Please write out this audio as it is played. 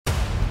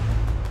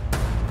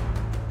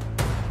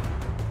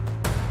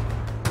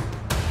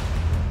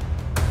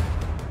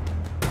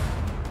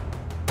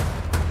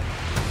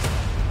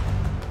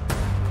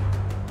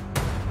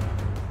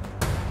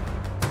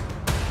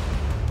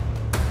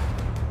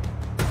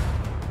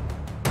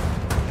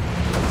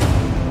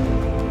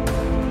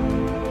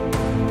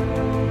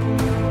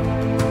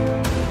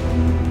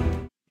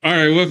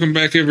right, welcome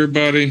back,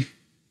 everybody.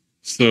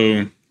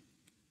 So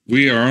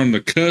we are on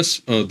the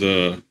cusp of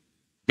the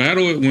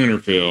battle at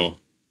Winterfell.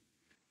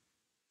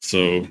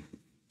 So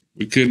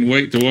we couldn't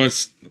wait to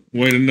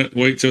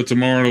wait till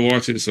tomorrow to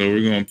watch it. So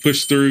we're gonna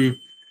push through,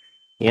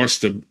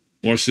 watch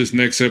this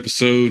next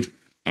episode.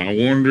 I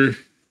warned her.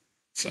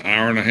 It's an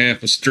hour and a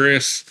half of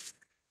stress.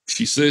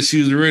 She says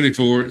she's ready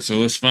for it, so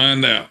let's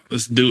find out.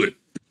 Let's do it.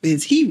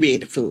 Is he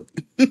ready for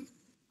it?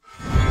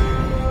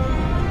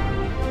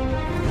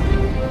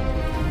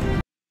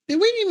 Did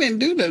we even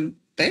do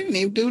they didn't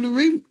even do the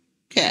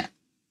recap.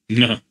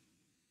 No.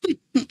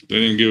 They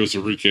didn't give us a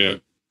recap.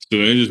 So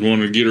they just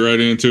wanted to get right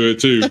into it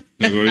too.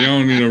 Like, y'all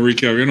don't need no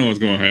recap. You know what's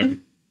going to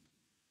happen.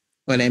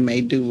 Well, they may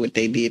do what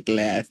they did the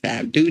last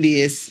time. Do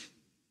this,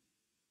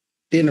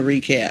 then a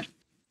recap.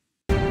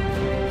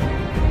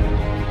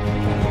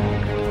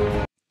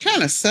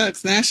 Kind of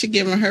sucks. Now Cersei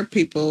giving her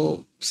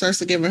people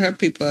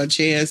a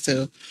chance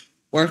to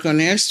work on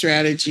their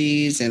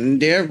strategies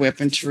and their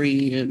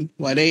weaponry and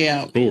while they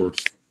out. Of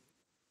course.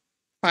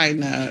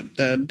 Fighting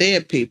the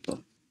dead people.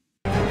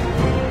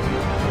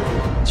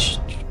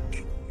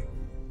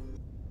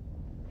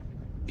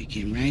 We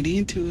getting right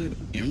into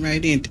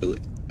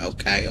it.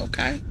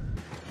 Okay.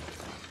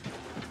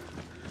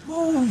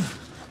 Move.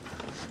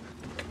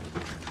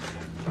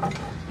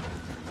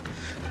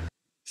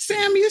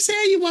 Sam, you said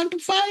you want to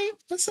fight?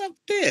 What's up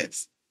with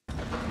this?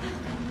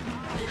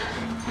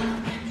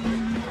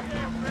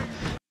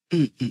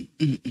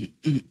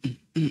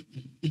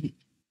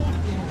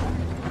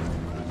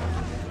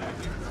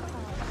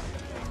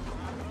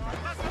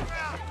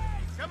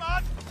 Come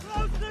on,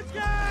 close the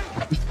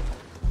gate!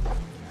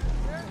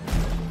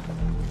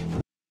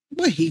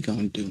 What he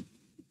gonna do?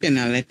 Better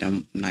not let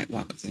them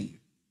Nightwalkers in.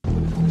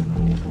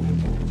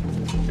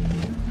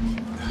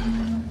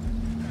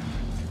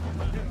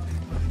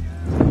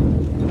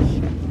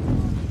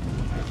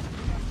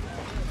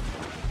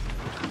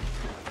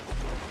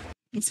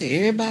 He said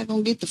everybody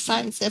gonna get the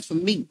fight except for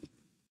me.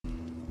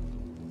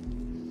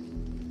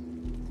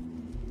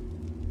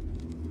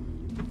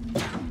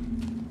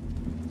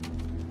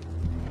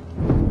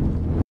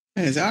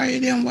 Is Arya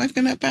them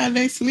waking up out of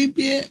their sleep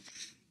yet?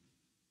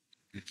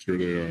 I'm sure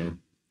they are.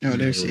 Oh,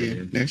 there she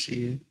is. There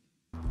she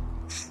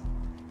is.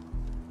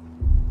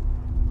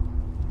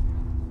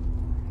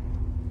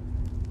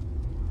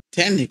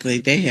 Technically,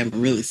 they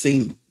haven't really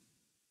seen them.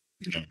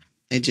 No.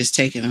 They're just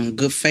taking on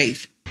good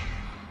faith.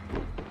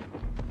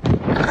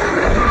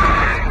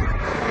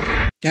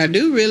 I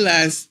do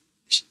realize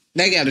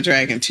they got a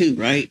dragon too,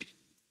 right?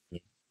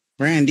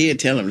 Brian did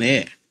tell him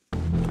that.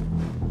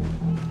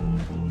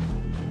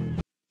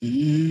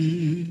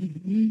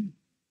 Mm-hmm.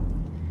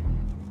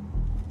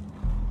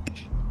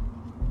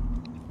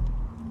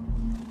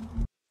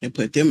 They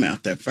put them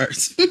out there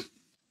first.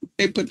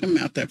 They're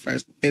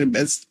the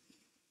best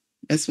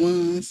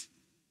ones.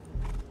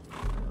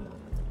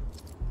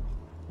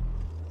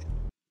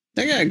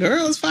 They got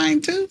girls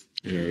fighting too.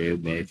 Yeah,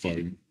 everybody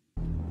fighting.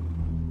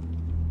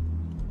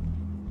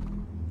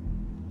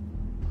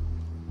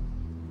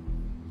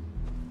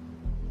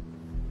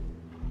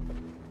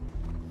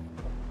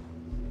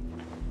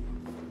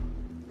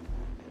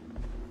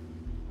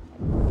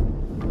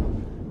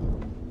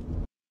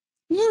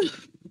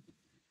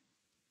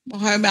 Boy,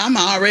 I'm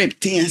already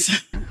tense.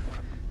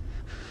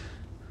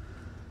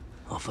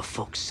 Oh, for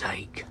fuck's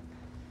sake.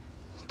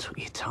 Took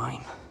your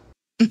time.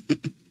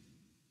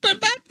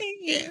 But my thing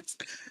is,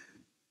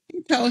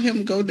 he told him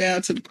to go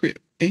down to the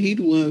crypt, and he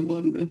the one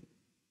wanted to.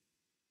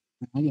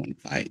 I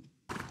want to fight.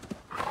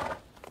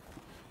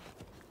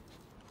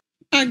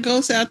 I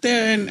goes out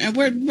there, and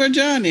where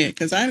John at?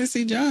 Because I didn't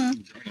see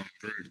John.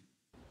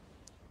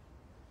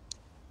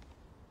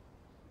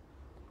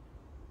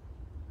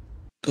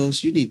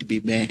 Ghost, you need to be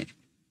back.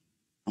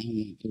 I don't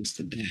want Ghost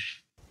to die.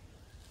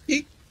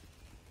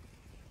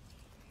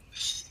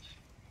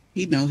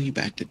 He know he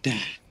about to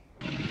die.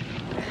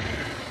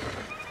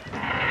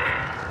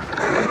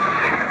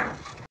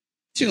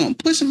 You gonna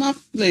push him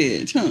off the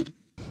ledge, huh?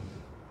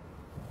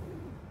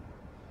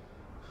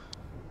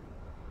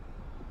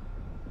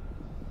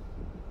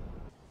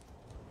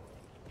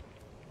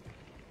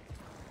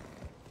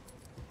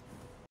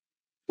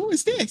 Who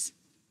is this?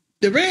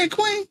 The Red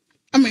Queen?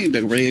 I mean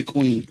the Red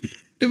Queen.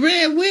 The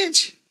Red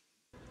Witch?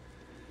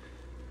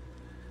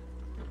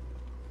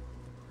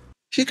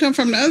 She come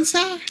from the other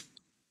side?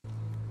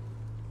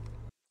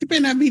 You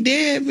better not be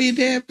dead, be a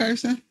dead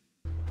person.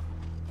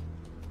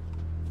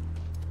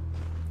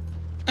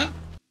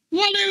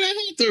 Why they let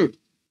her through?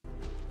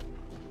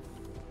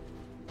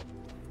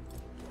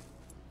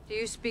 Do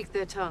you speak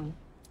their tongue?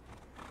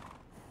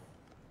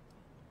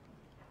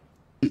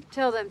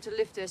 Tell them to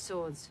lift their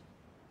swords.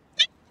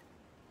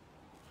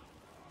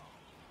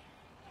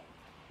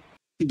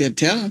 You better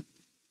tell him.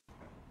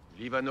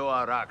 Viva no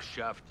Arak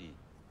Shafti.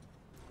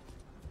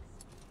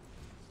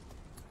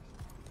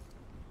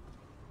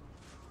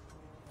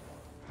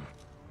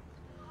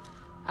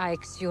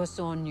 Aixio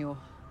sonio.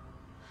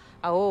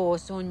 Ao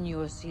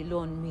sonios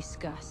ilon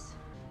miskas.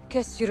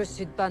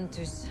 Kesirus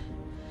bantus.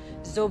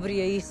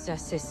 Zobria issa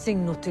se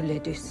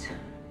signotuledus.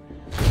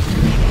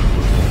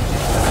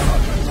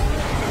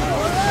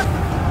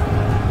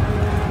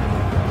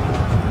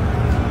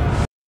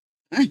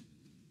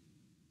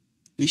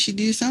 She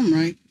did something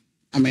right.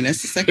 I mean,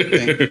 that's the second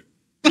thing.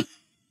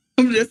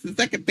 That's the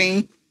second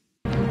thing.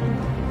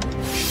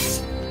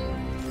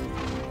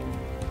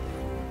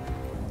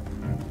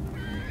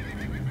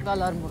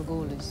 Valar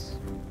Morghulis.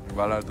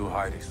 Valar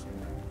Duhairis.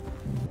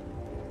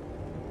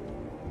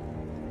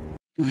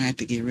 You're gonna have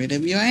to get rid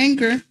of your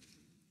anger.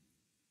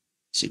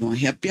 She gonna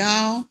help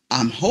y'all.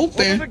 I'm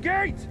hoping. Open the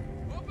gate!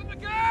 Open the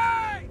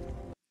gate!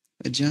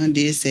 But John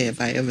did say,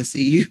 if I ever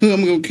see you,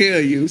 I'm gonna kill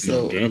you.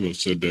 So No, Davos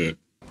said that.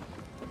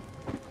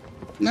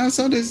 no,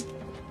 so does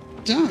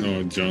John.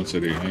 No, John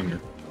said he'd hang her.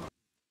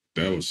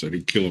 Davos said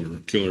he'd kill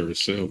her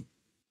herself.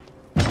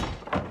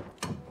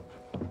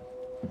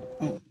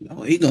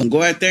 Oh, he gonna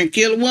go out there and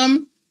kill a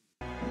woman?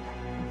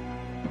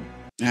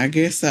 I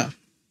guess so.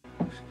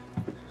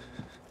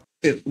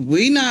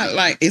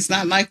 It's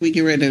not like we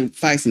get ready to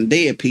fight some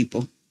dead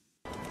people.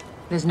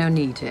 There's no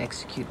need to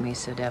execute me,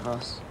 Sir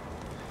Davos.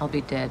 I'll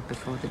be dead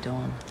before the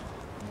dawn.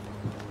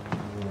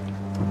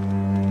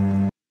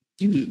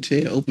 You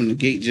tell open the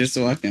gate just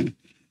so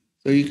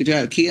you can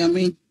try to kill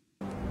me.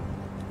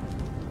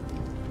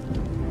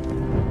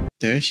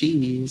 There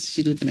she is.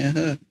 She looking at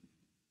her.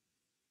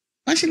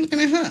 Why is she looking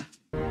at her?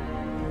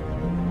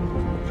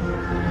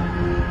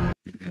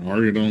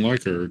 Arya don't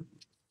like her.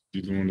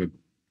 She's the one that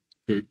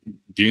put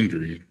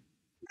Gendry.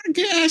 I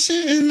guess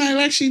it's not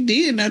like she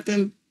did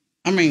nothing.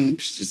 I mean,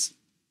 it's just,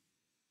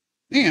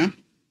 yeah.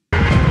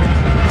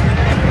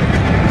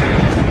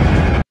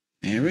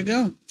 There we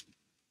go.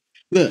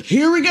 Look,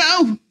 here we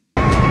go.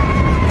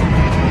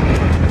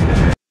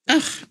 Ugh,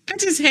 I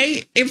just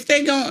hate if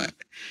they go,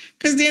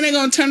 because then they're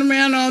going to turn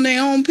around on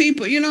their own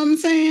people. You know what I'm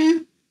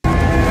saying?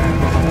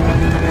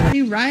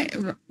 You right,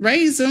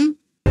 raise them.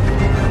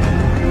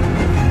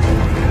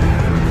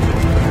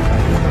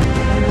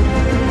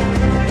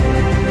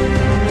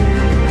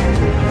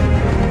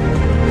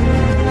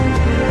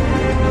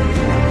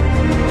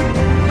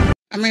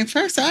 I mean,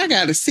 first I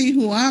got to see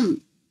who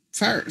I'm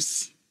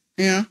first.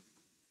 Yeah.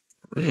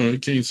 Really, I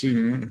can't see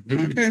that.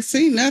 I can't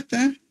see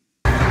nothing.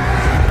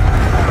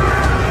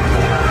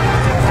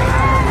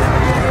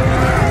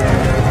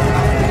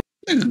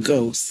 Look at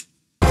Ghost.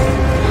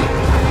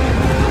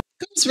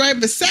 Ghost right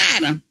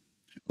beside him.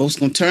 Ghost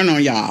gonna turn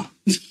on y'all.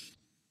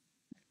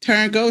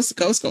 Turn Ghost.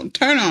 Ghost gonna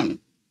turn on him.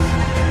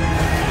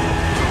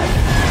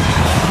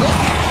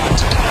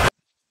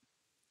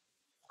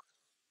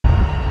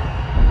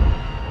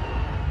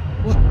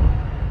 What?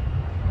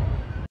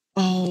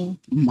 Oh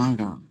my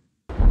God.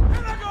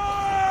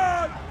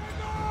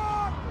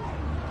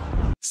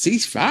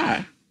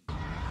 Ceasefire.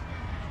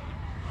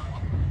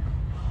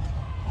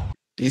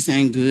 This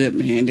ain't good,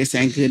 man. This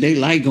ain't good. They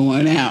like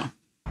going out.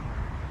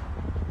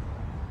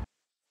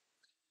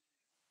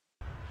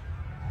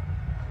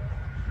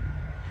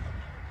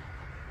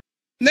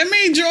 That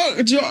means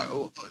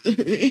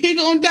he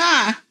gonna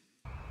die.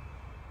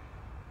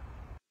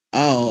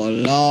 Oh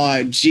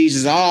Lord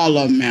Jesus, all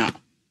of them out.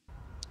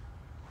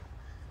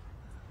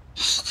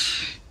 Oh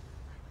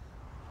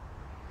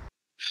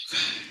God.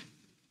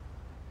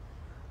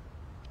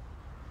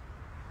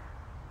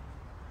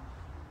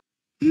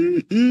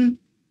 Mm-mm.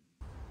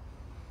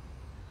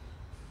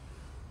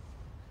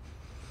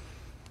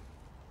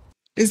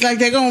 It's like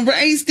they're gonna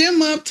raise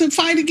them up to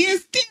fight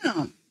against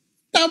them.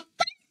 The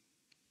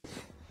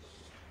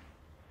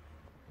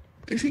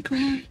Is he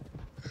crying?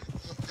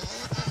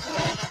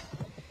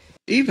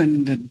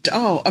 Even the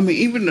dog. I mean,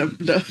 even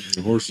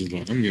The horse is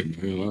like, I'm getting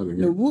the hell out of the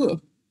here.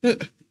 wolf.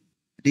 Look.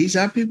 These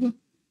are people.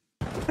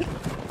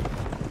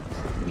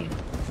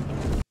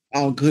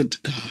 Oh, good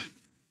God.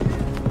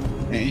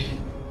 Hey.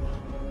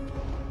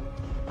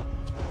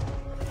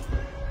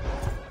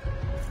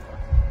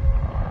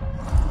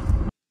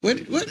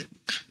 What?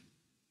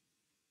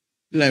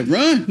 Like,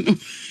 run.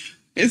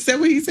 Is that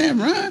what he said?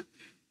 Run?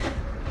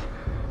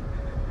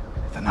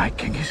 The Night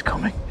King is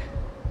coming.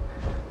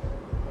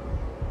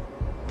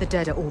 The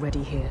dead are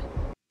already here.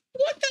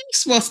 What that's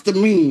supposed to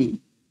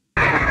mean?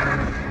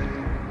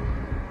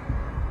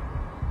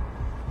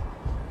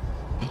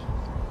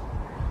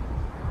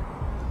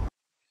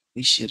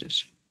 We should have.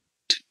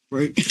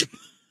 Right.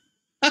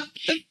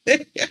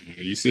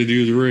 You said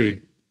you was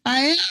ready. I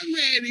am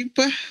ready,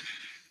 but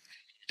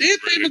these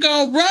people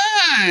gonna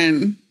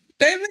run.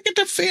 They look at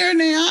the fear in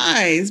their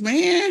eyes,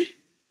 man.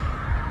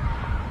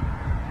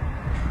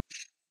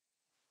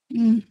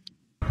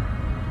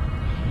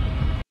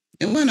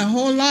 It wasn't a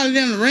whole lot of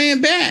them that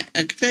ran back. I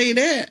can tell you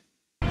that.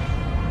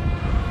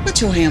 Put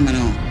your helmet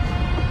on.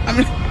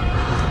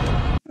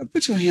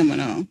 Put your helmet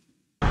on.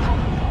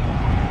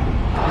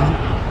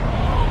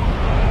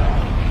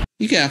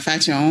 You gotta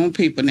fight your own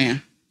people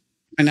now.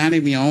 And not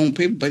even your own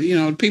people, but you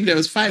know, the people that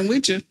was fighting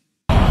with you.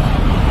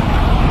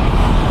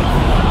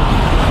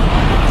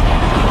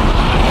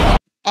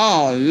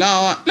 Oh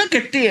Lord, look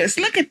at this.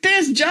 Look at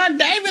this, John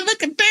David.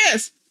 Look at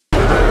this.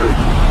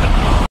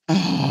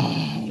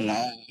 Oh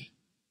Lord.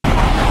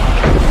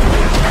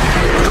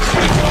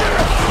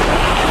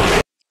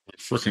 A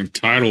freaking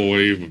tidal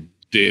wave of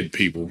dead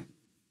people.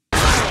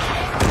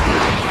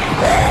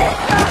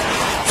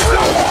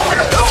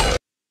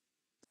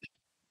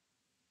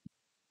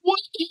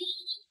 What?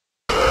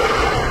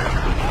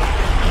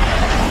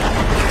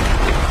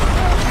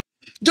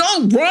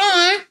 Don't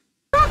run.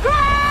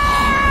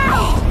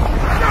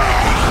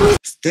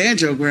 Stand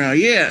your ground,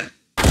 yeah.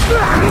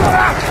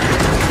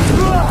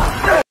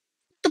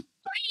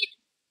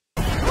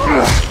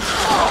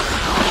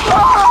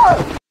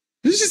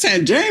 This just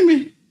had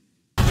Jamie.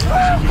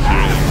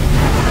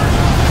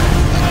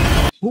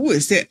 Who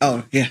is that?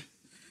 Oh, yeah.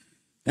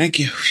 Thank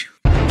you.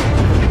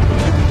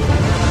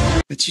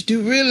 But you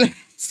do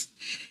realize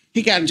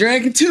he got a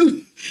dragon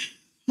too.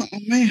 Oh,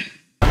 man.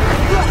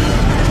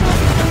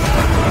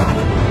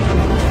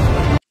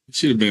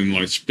 Should have been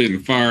like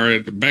spitting fire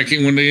at the back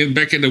end when they end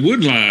back at the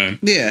wood line.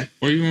 Yeah.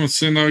 Or you want to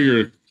send all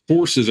your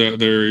horses out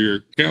there,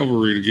 your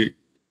cavalry to get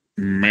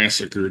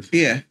massacred.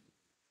 Yeah.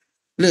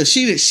 Look,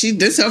 she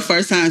this her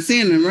first time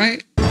seeing them,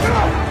 right?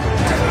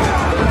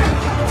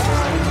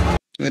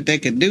 What they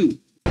could do.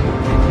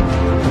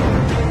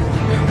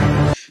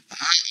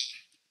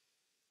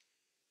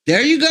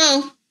 There you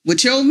go.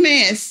 With your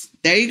mess.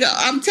 There you go.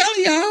 I'm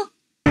telling y'all.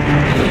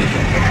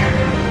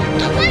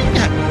 Oh, wait.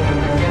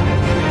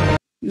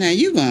 Now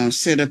you gonna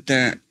sit up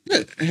there.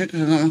 Look, here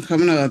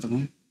come another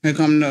one. Here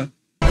come the.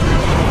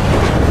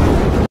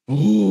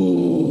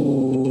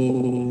 Ooh.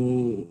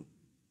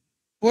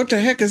 What the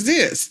heck is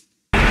this?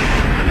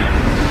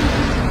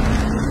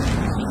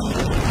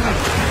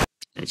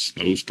 A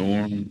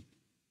snowstorm.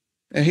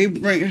 And he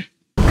bring.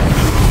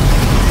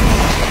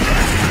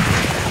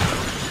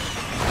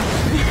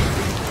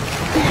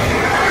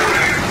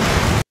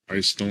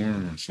 Ice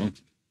storm or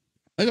something.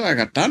 Look like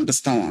a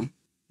thunderstorm.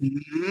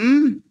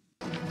 Mm-hmm.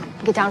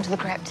 Get down to the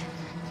crypt.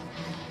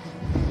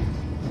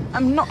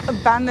 I'm not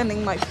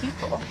abandoning my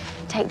people.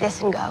 Take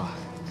this and go.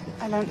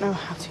 I don't know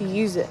how to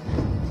use it.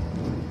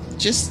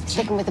 Just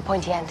Stick him with the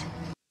pointy end.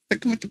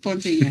 stick with the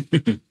pointy end.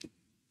 The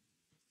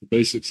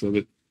basics of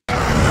it.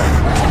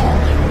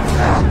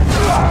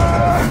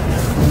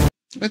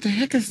 What the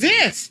heck is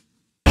this?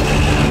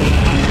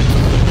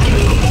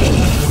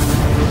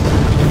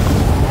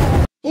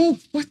 Oh,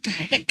 what the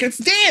heck is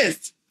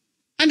this?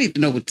 I need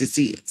to know what this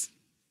is.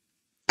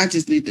 I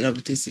just need to know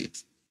what this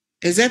is.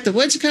 Is that the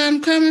what you call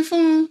him coming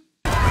from?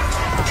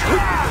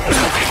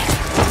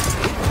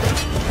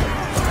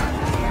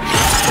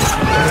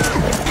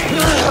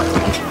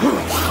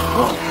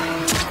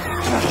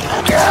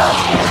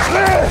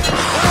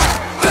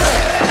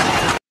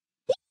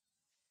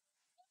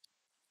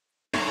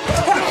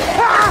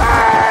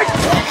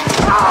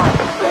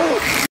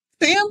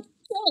 Sam?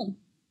 Sam.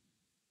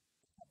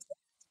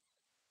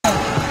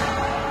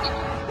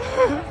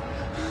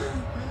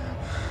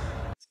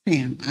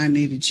 Sam, I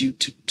needed you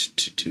to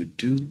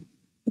do.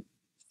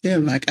 Yeah,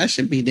 like I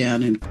should be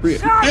down in the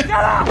crib.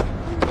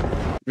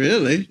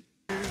 Really?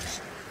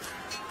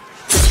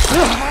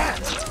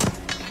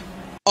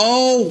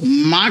 Oh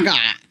my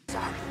God.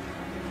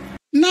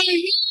 No.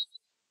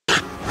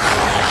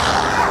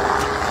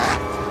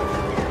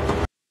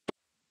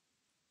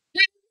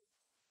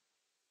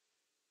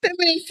 That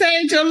man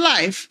saved your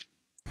life.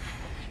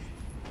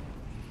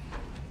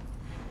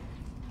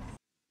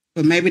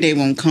 But maybe they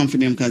won't come for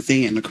them because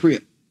they in the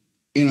crib,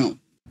 you know.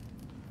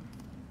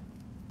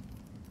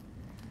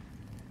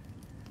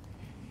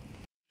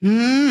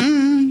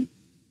 Hmm.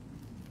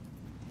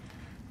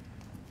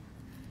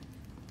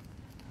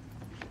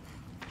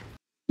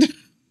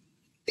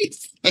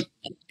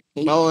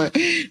 Lord,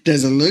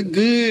 does it look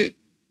good?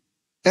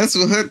 That's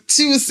what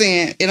she was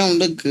saying. It don't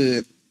look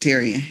good,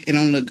 Tyrion. It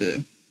don't look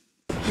good.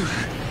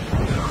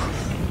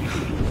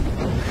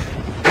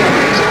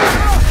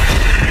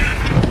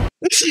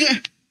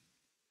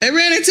 They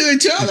ran into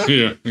each other.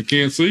 Yeah, I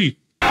can't see.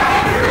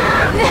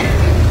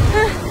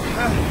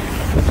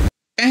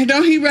 And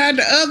don't he ride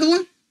the other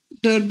one?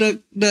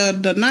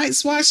 The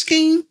Night's Watch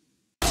King?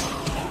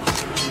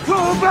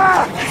 Pull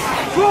back!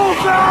 Pull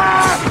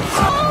back!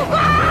 Pull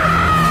back!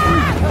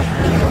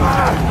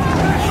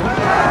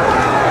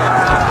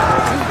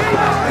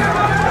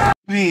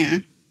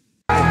 Man.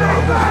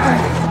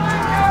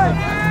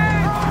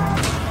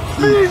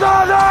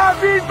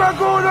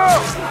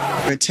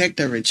 Protect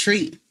the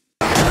retreat.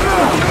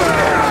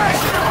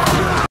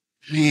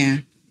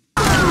 Man.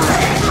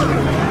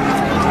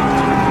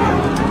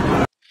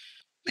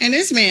 Man,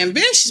 this man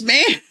vicious,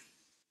 man.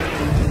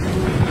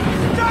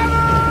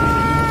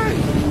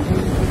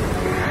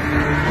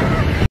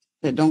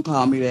 Said, don't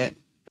call me that.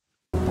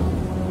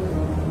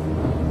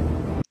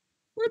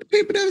 Where the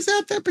people that was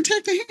out there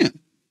protecting him?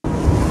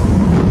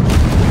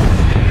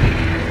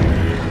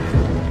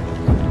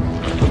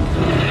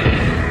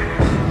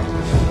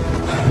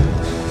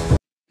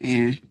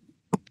 Man.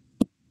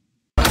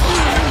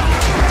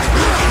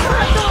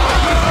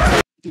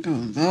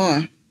 Oh,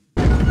 Lord.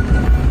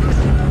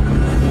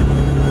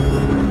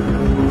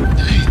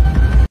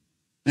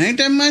 Ain't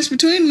that much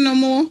between them no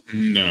more.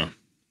 No.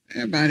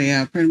 Everybody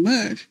out pretty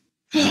much.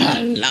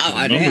 Oh,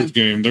 Lord. Numbers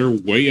game, they're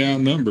way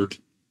outnumbered.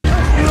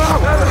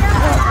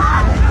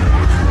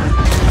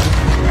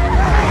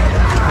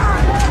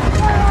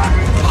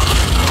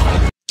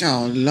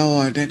 Oh,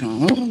 Lord. They're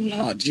going, oh,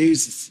 Lord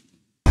Jesus.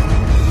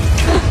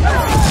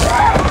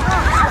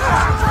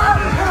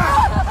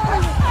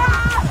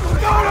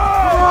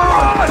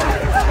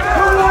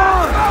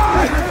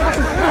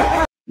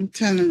 I'm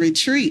telling him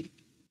retreat.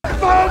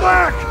 Fall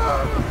back!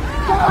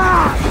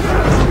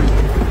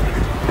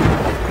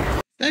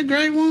 That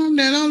Grey Worm,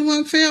 that only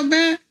one fell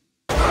back.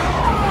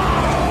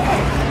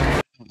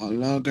 Oh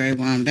Lord, Grey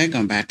Worm, they're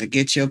going back to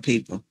get your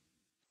people.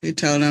 He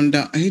told them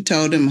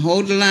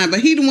hold the line,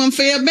 but he the one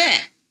fell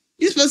back.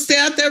 You supposed to stay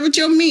out there with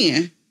your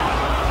men.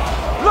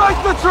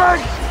 Light the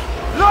trench!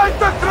 Light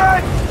the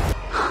trench!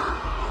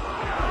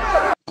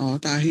 Oh, I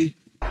thought he.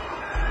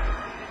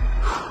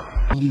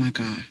 Oh my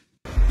God.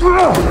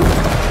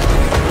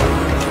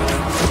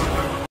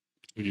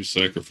 You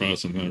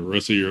sacrificing the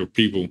rest of your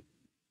people.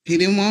 He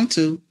didn't want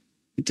to.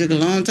 It took a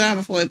long time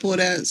before he pulled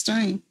out the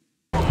string.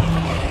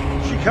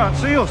 She can't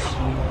see us.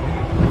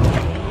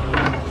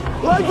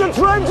 Light the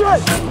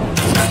trenches!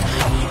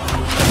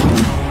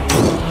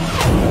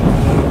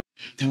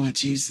 Oh,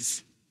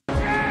 Jesus.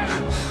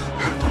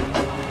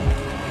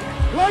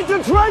 Light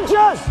the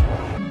trenches!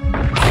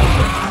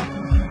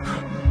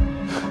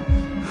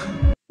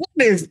 What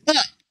is up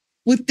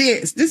with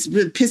this? This is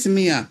really pissing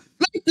me off.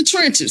 Light the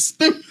trenches.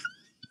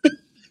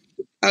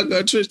 I'll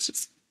go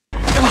trenches.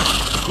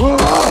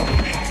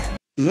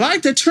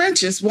 Light the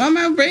trenches.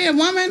 Woman, red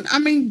woman. I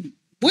mean,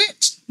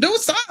 witch. Do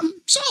something.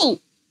 So.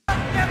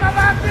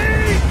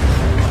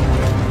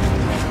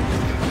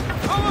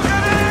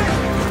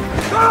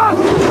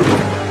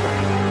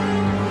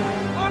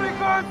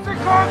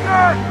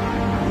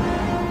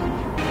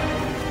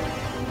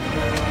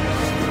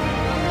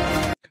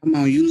 Come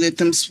on, you let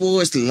them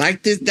swords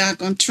light this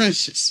dock on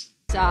trenches.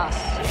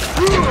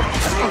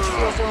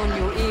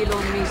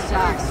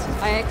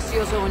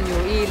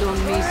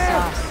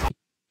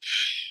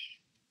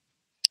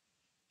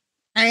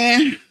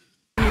 And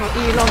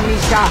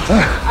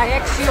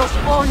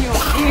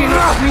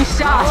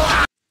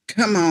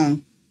come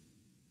on.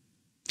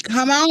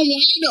 Come on,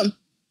 light them.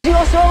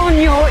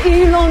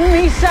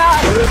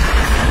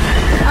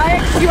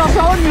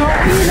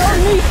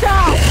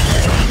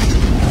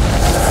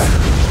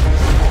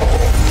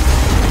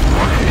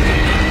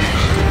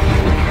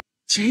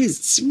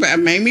 Jesus, that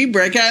made me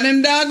break out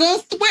in doggone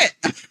sweat.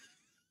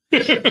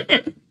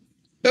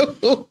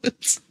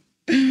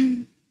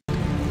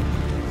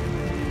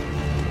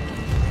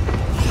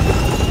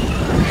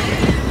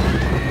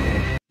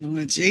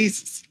 Lord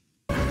Jesus.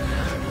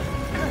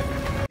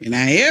 And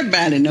now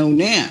everybody know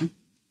now.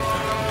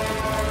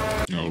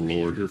 Oh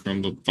Lord, here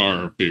comes the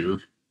fire fear.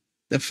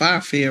 The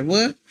fire fear,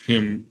 what?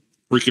 Him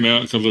freaking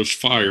out because there's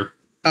fire.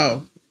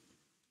 Oh.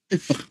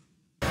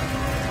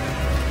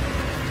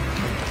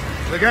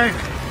 Again.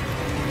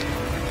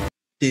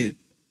 Dude.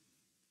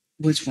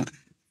 Which one?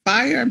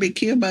 Fire or be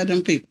killed by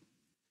them people?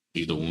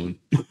 Either one.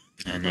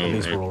 I know, At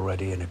least right? we're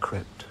already in a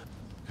crypt.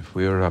 If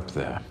we were up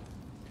there,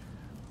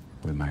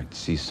 we might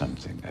see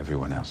something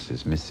everyone else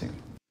is missing.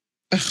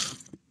 Ugh,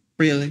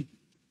 really?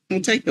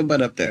 Don't take the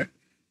butt up there.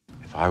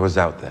 If I was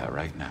out there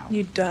right now,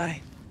 You'd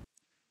die.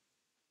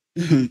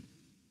 Yeah.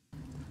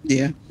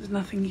 There's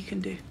nothing you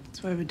can do.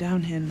 That's why we're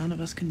down here. None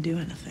of us can do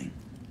anything.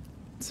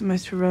 It's the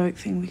most heroic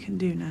thing we can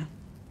do now.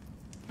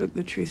 Look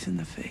the truth in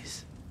the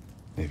face.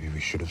 maybe we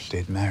should have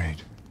stayed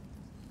married.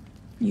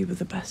 You were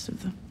the best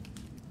of them.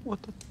 What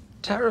a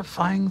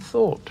terrifying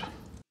thought.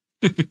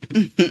 I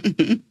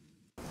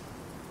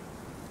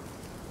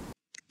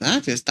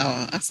just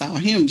thought I saw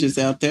him just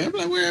out there. I'm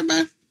like, where am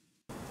I?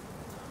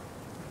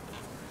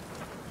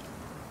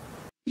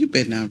 You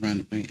better not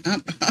run away.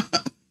 I'm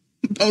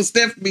supposed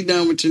to be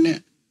done with you now.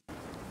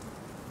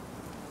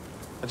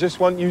 I just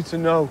want you to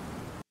know.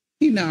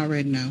 You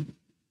already know.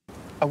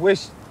 I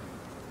wish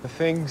the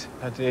things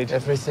I did.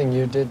 Everything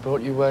you did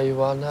brought you where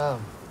you are now,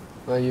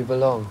 where you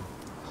belong,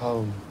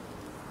 home.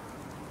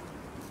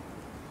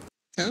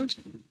 Told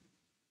you.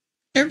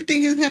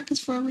 Everything happens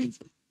for a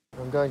reason.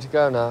 I'm going to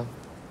go now.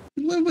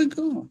 Where we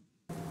going?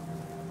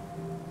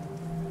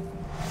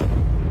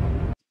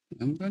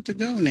 I'm going to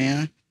go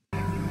now.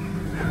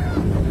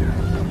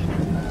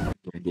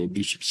 Gonna go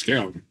do some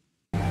scouting.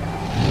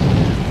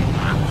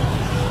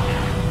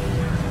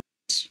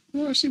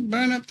 Well, she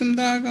burn up them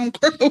doggone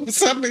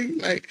crows. I mean,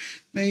 like,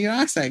 man, your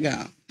eyesight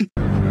gone.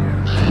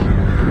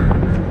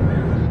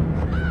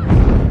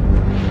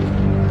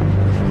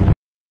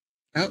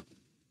 Oh,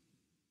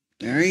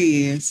 there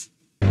he is.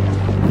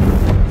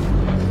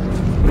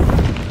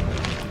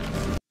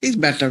 He's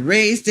about to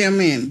raise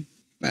them in.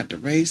 About to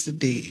raise the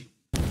dead.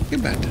 He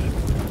about to.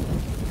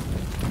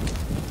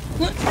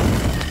 What?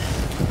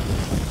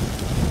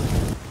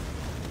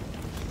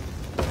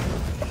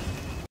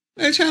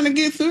 They're trying to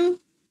get through?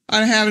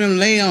 Or having them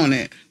lay on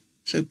it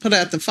to put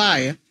out the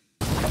fire.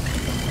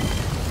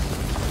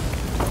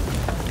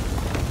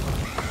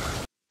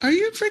 Are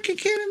you freaking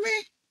kidding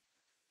me?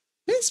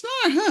 He's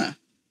smart, huh?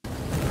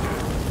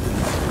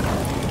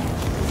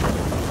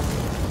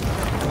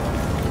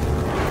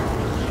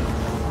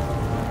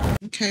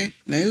 Okay,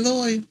 they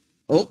loyal.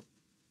 Oh.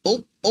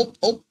 On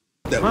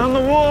the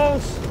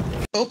walls!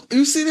 Oh,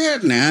 you see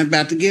that? Now I'm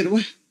about to get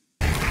away.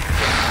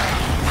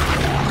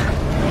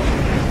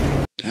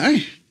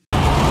 Dang.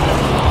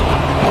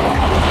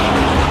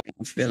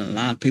 I'm feeling a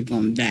lot of people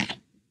gonna die.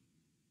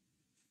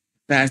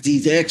 Besides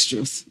these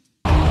extras.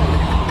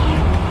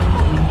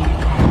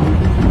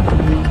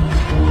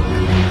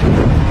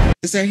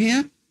 Is that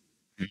him?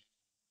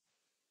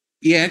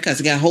 Yeah, because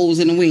it got holes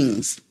in the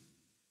wings.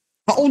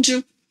 Told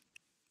you.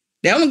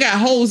 That one got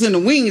holes in the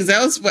wings.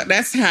 That's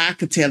how I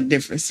could tell the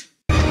difference.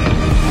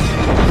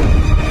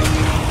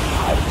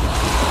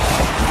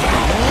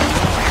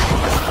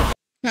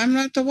 Climbing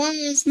up the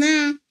walls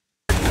now.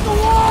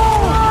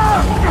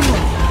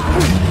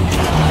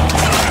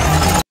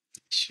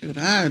 Shoot,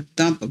 I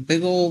dump a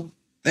big old.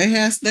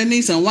 They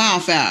need some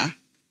wildfire.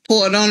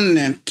 Pour it on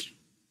and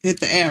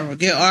hit the arrow.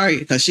 Get Arya,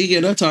 because she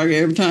get her target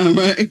every time,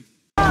 right?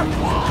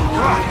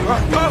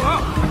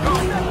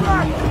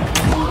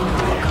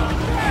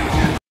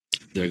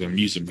 Yeah, the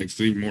music makes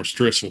it even more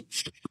stressful.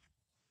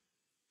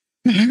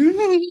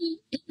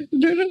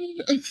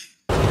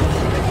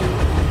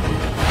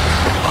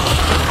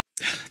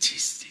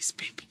 Jesus, these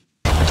people.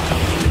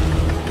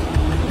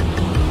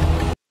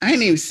 I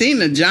ain't even seen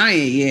the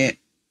giant yet.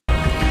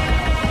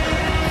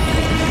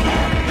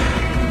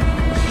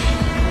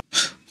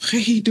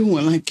 What he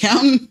doing? Like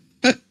counting?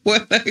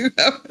 What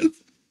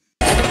happens?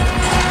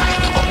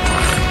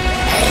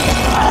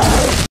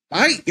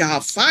 Fight,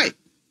 y'all, fight.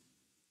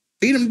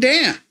 Beat him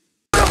down.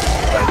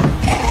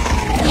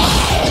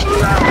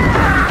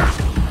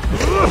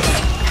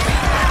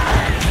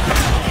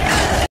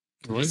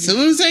 As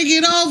soon as they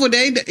get over,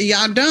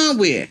 y'all done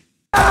with.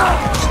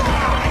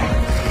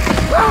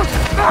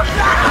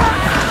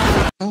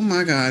 Oh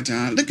my God,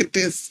 John. Look at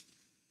this.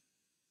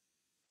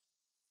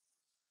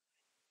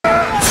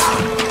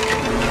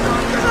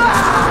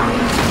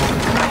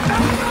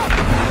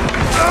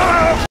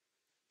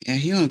 Yeah,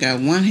 he only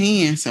got one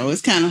hand, so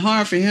it's kind of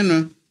hard for him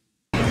to.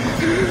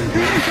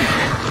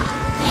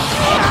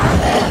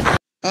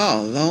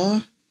 Oh,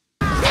 Lord.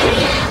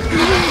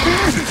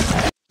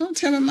 Don't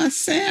tell me my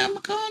Sam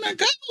gonna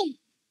go.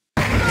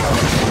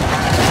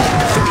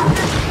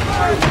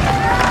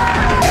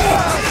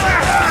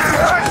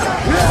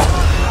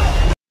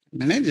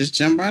 Man, they just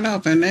jump right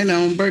off and they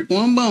don't break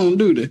one bone,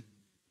 do they?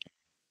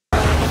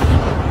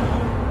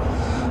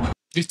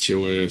 Get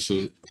your ass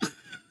up.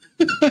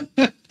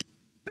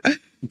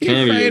 I'm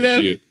tired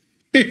of your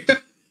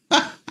shit.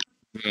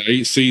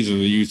 8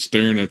 seasons of you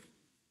staring at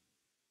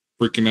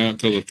freaking out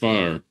to the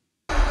fire.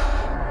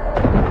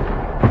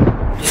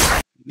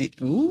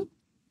 Ooh.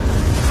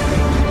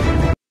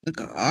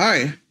 Look at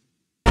Arya.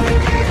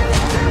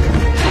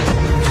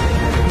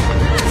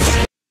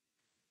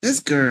 This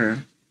girl.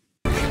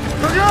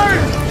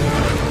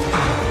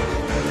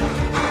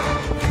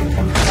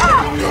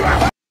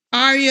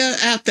 Arya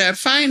out there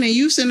fighting and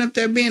you sitting up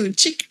there being a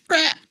chicken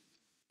crap.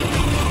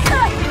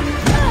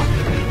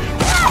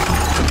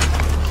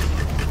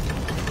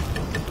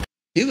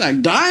 He's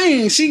like,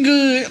 dang, she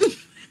good.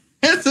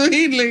 That's what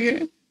he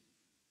looking.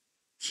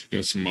 She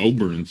got some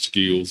Oberyn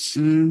skills.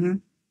 Mm-hmm.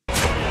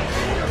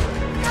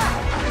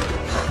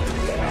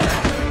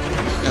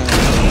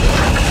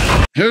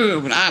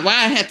 Why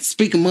I had to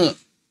speak him up?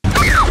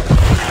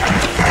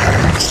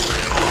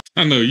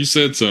 I know, you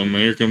said something.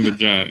 Here come the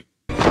giant.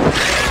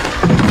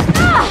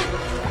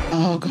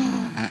 Oh,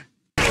 God.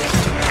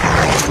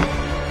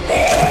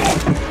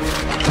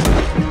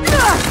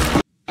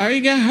 Are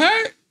you got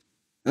hurt?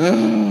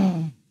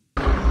 Oh.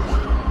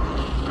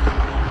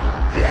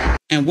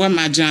 And where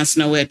my Jon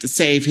Snow at to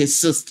save his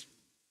sister?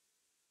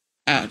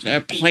 Out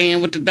there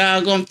playing with the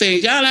doggone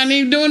things. Y'all not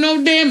even doing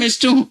no damage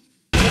to him.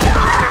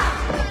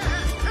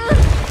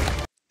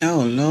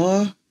 Oh,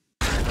 Lord.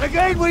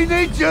 Again, we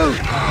need you! You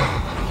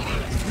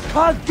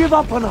can't give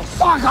up on us!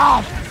 Fuck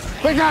off!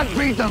 We can't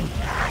beat them!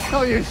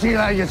 Oh, you see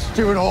that, you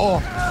stupid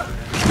whore!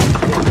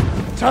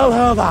 Tell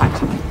her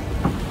that!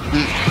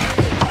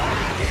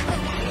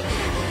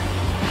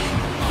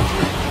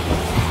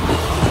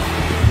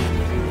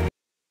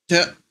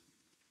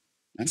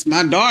 That's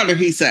my daughter,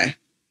 he say.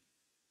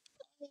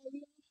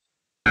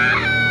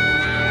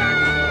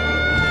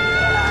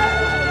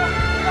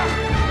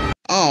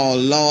 Oh,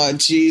 Lord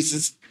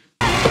Jesus.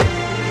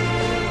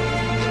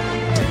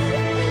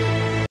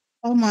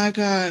 Oh, my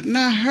God.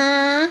 Not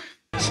her.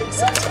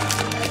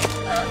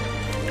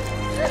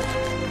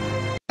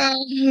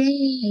 Oh,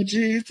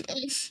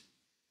 Jesus.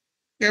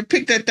 Here,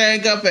 pick that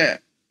thing up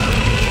at.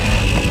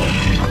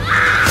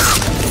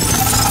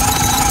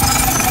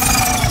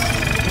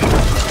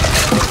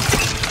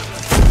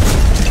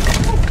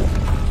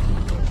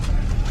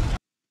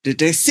 Did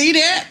they see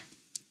that?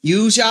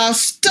 Use y'all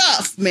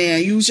stuff,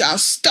 man. Use y'all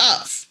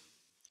stuff.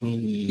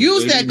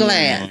 Use that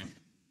glass.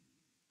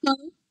 Huh?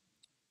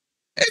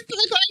 It's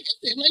like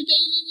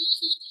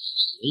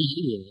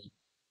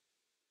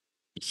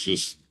It's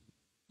just,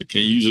 I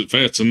can't use it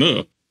fast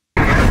enough.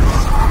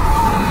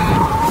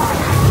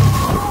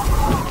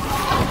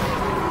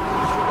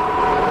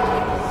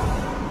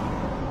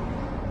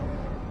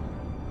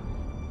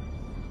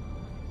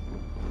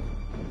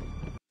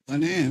 Well,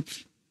 damn.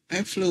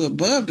 They flew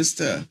above the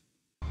stuff.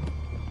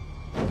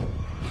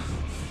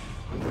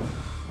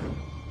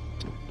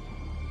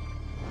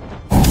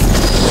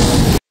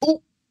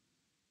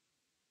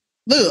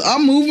 Look,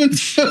 I'm moving.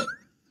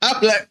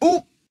 I'm like,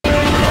 oop.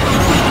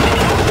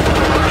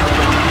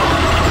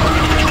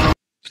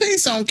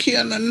 Please don't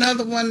kill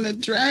another one of the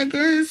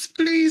dragons.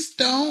 Please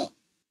don't.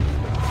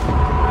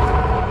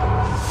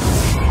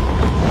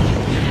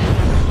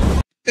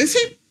 Is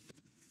he?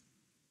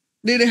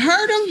 Did it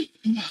hurt him?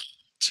 Oh,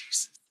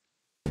 Jesus.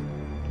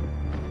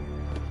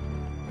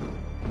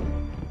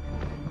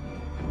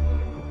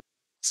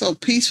 So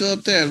peaceful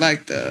up there,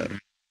 like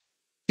the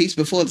peace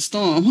before the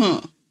storm,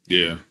 huh?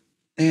 Yeah.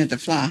 They had to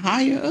fly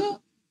higher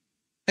up.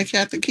 They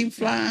have to keep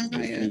flying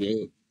higher.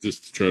 Yeah,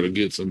 just to try to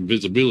get some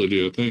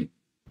visibility, I think.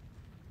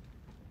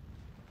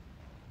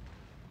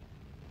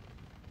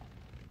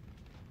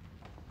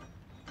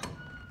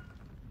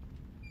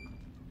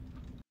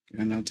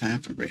 Got no time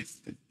for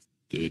rest.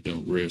 They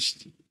don't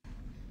rest.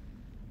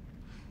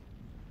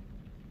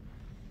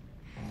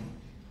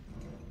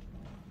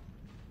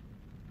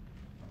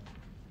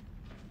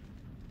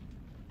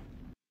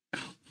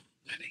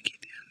 Let it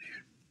get down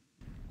there.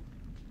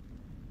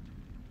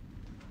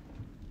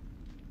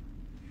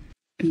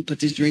 And put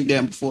this drink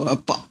down before I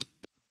pop.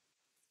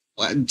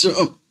 Before I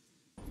jump.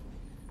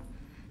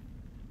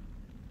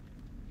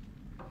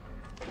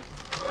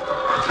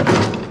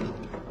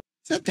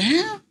 Is that the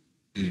hound?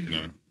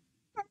 No.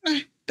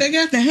 They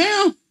got the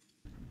hound.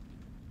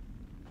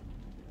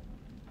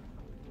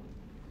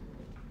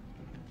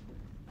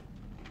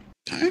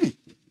 Dang.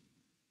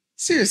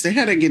 Seriously,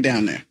 how'd they get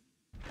down there?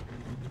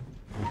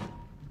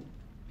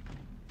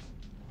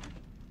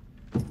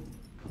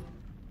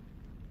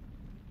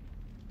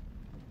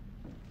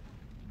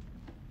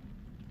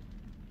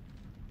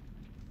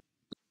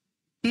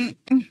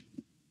 Mm-mm.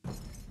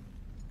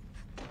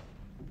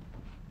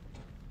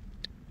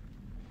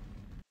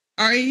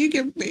 All right, you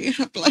give me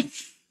a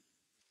place.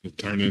 It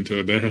turned into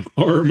a damn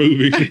horror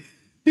movie.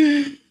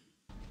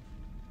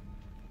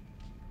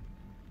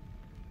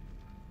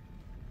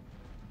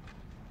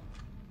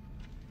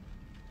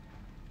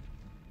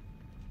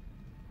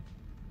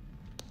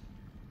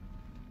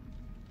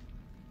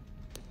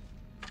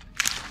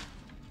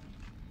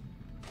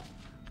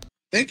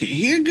 They can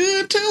hear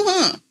good too,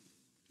 huh?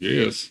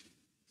 Yes.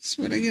 That's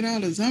where they get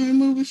all the zombie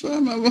movies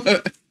from.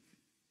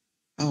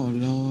 Oh,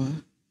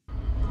 Lord.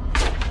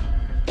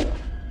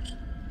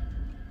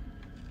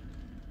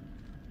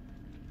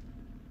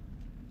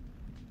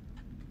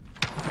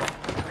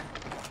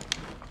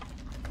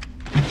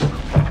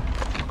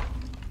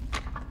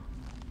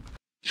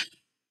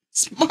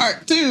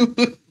 Smart too.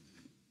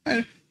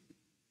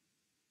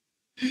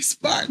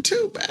 Smart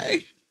too,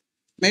 babe.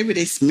 Maybe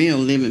they smell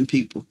living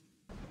people.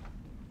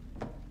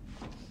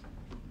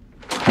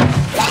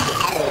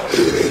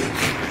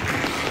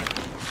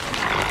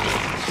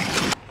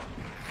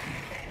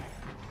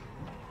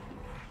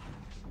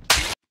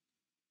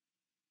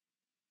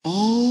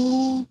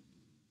 Oh.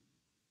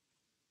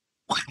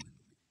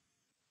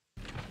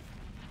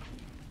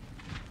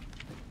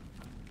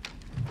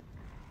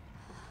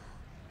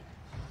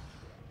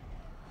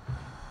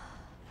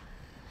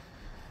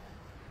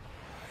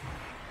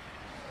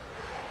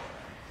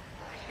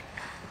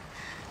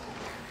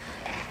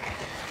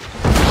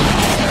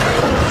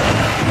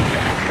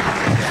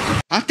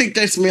 I think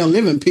they smell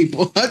living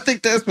people. I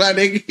think that's why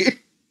they get.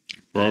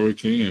 Probably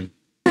can.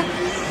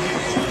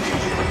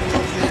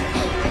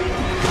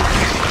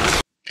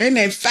 And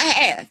they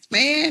fast,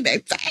 man. They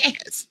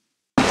fast.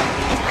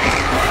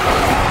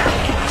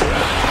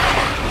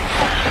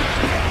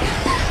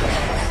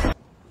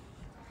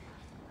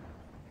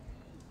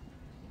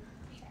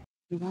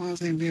 The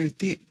walls ain't very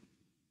thick.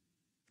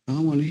 I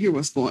don't want to hear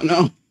what's going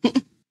on.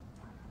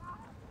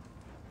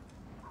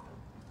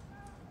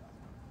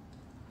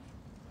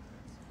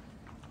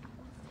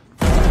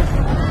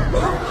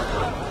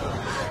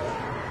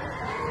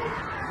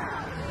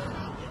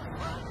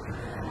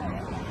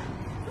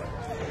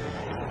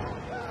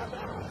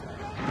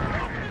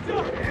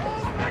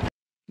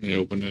 They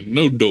opened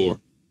no door.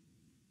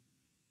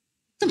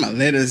 Somebody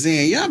let us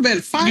in. Y'all better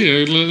fight.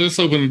 Yeah, let's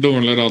open the door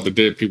and let all the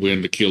dead people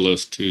in to kill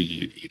us too,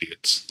 you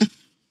idiots.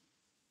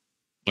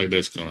 Like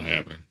that's gonna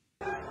happen.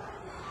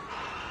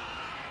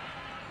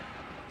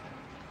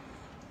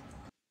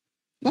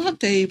 Why would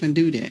they even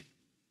do that?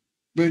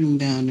 Bring them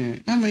down there.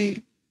 I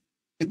mean,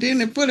 and then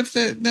what if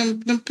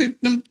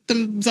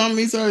them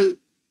zombies are?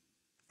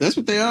 That's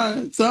what they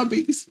are,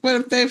 zombies. What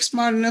if they're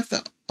smart enough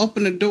to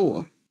open the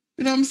door?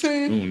 You know what I'm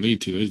saying? They don't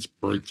need to. They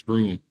just break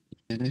through them.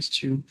 Yeah, that's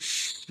true.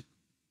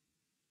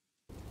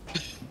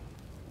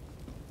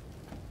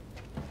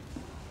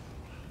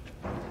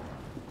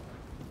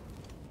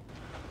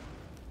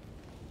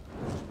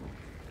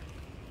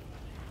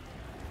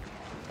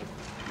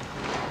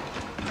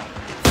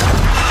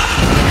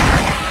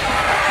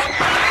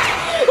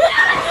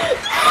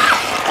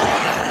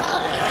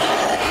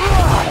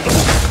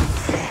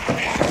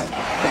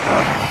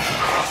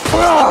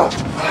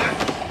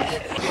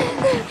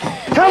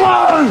 Come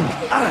on!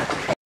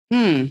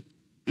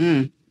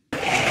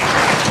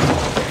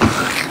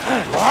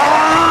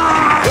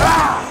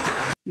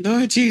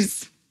 Lord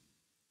Jesus.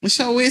 The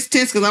show is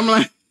tense because I'm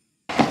like,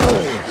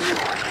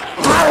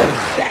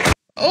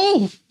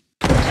 Oh.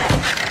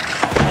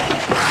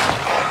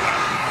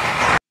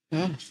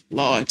 Oh,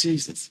 Lord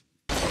Jesus.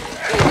 We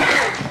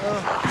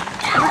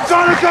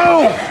gotta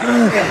go!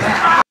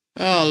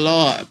 Oh,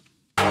 Lord.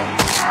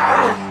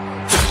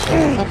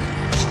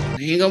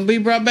 He ain't gonna be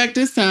brought back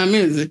this time,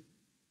 is he?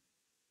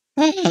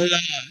 Oh, Lord.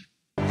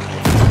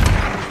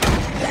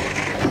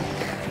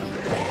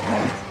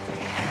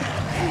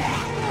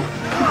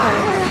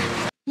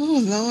 Oh,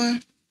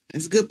 Lord.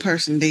 It's a good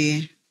person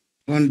dead.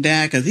 Gonna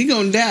die, because he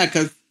gonna die,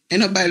 because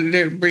ain't nobody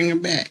there to bring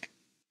him back.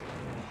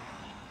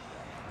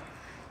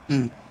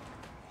 He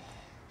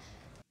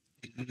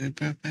gonna get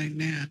brought back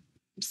now.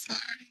 I'm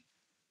sorry.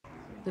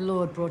 The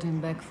Lord brought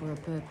him back for a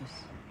purpose.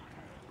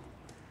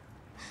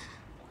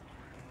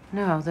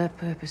 Now that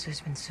purpose has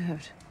been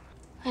served.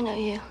 I know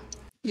you.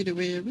 You're the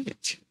real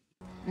rich.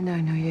 And I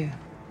know you.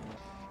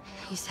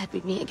 You said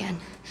we'd meet again.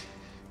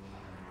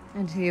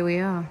 And here we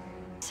are.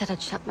 You said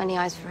I'd shut many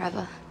eyes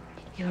forever.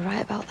 You were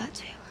right about that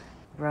too.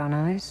 Brown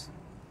eyes,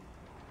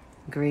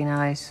 green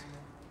eyes,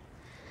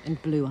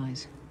 and blue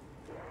eyes.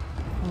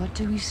 What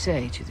do we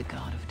say to the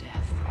god of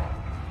death?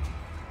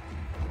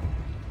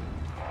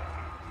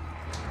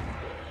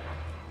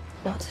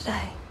 Not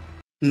today.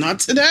 Not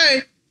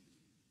today.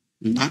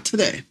 Not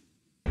today.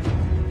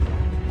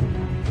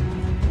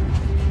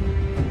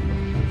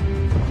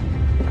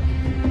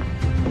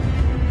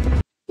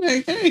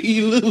 Hey,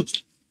 you little...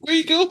 Where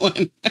you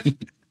going?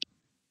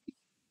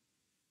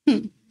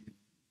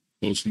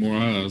 Close more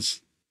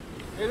eyes.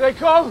 Here they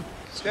come!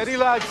 Steady,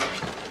 lads.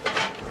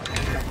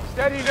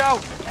 Steady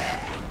now.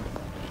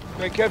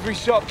 Make every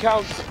shot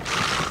count.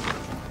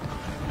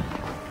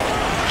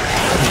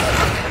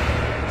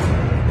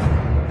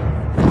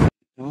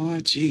 Oh,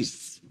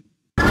 Jesus.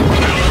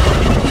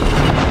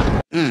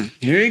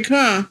 Here he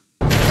come.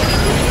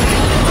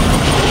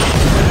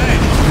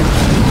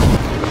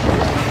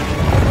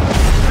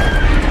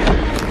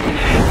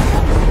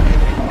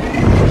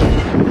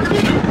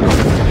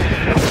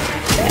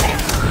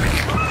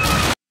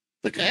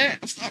 Look at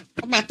that.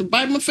 I'm about to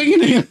bite my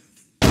fingernail.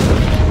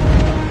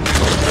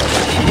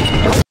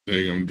 There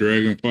you go,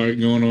 dragon fight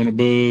going on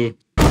above.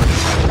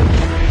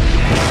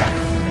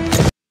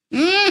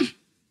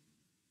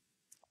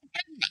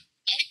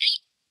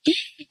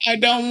 I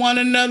don't want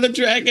another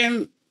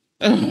dragon.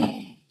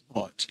 Oh,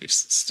 Lord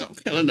Jesus. Don't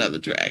kill another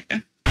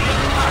dragon.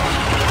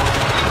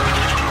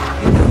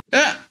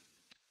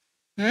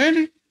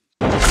 Ready?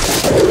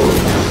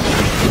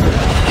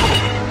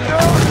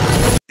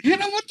 Hit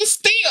him with the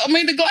steel. I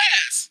mean, the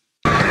glass.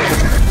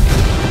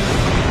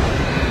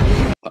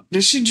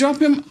 Did she drop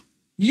him?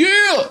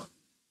 Yeah.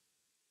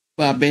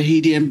 Well, I bet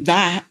he didn't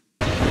die.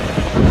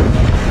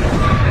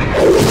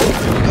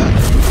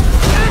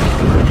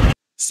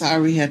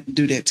 Sorry we had to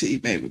do that to you,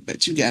 baby,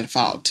 but you gotta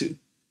fall too.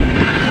 Who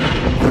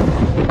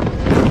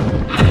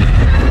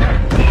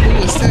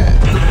was that?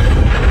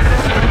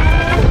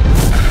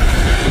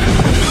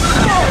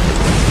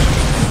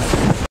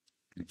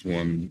 It's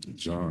one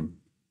John.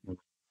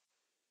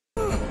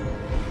 It's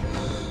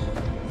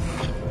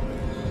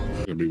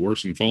gonna be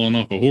worse than falling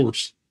off a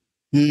horse.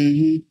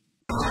 Mm-hmm.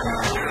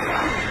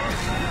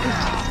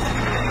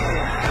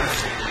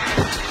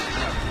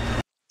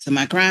 So am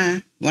I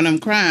crying? When I'm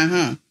crying,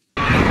 huh?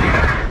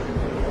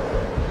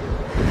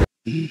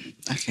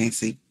 I can't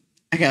see.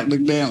 I gotta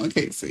look down. I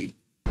can't see.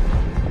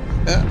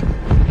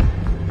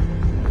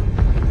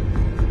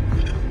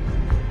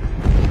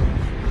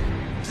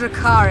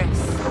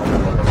 Dracarys.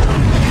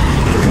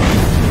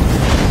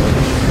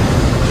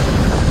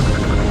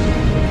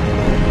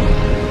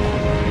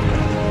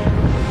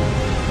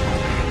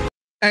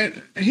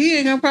 He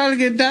ain't gonna probably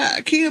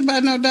get killed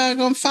by no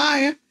doggone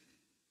fire.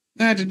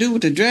 Gonna have to do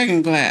with the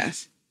dragon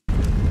glass.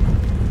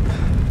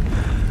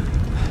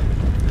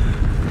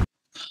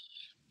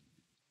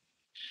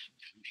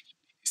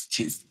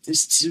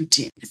 It's too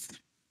tense.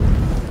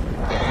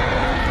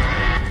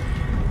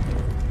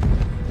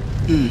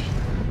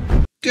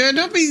 Girl,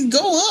 don't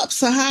go up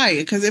so high,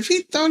 because if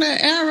he throw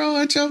that arrow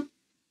at your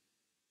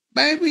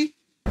baby.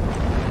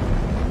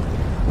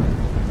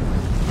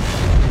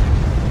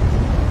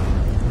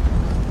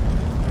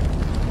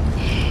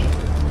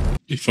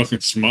 He fucking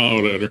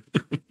smiled at her.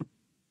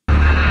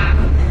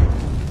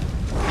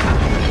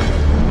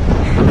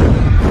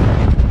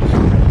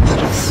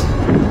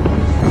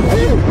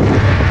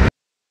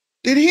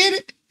 Did he hit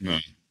it? No.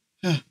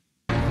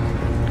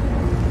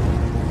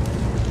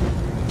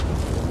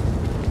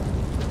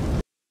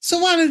 So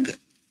why did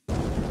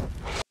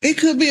it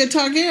could be a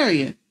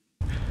Targaryen?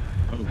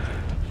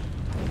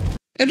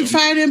 If the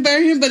fire didn't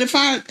burn him, but it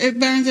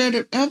burns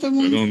the other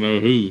one. I don't know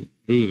who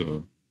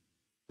the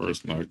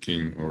first Night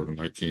King or the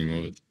Night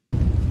King was.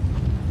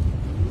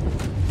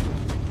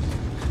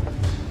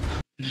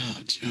 No,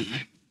 John.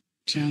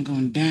 John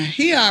gonna die.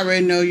 He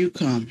already know you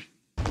coming.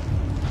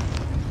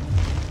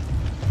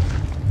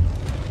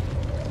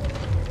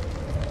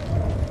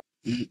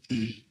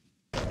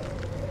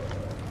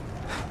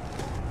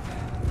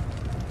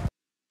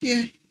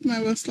 Yeah, you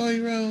might well slow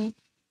your roll.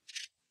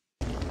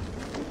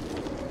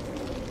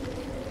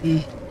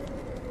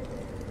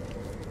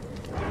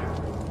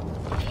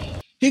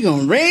 He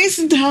gonna raise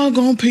the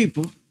doggone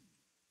people.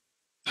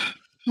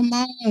 Come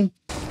on.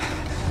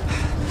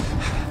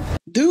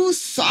 Do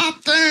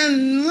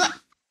something.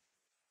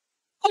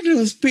 Oh,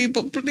 those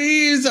people,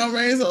 please don't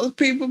raise those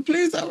people.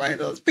 Please don't raise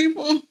those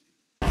people.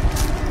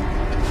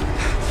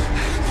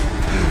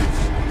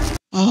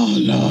 Oh,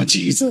 Lord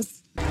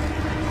Jesus.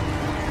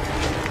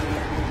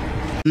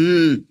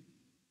 Mm.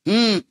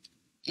 Mm.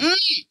 Mm.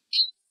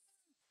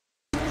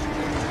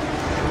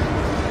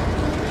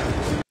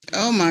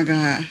 Oh, my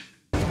God.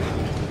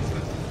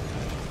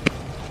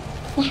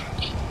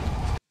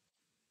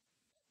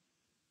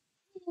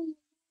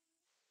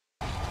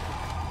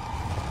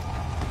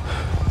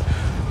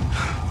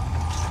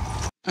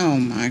 Oh,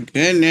 my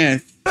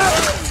goodness.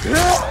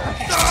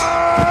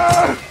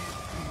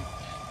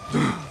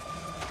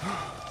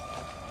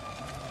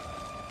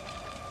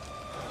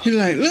 He's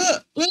like,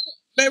 look,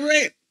 they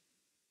raped.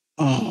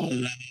 Oh,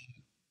 Lord.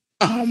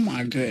 Oh,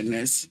 my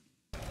goodness.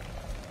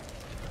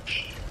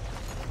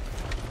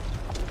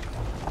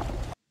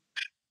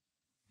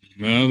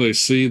 Now they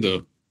see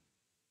the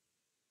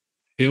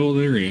hell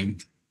they're in.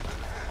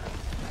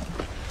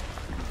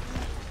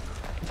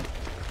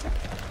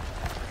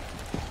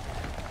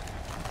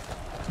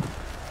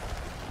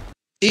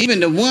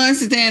 Even the ones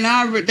that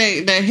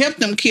they helped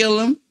them kill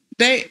him,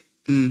 they.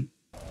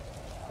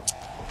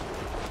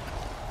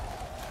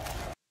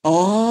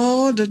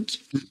 Oh, they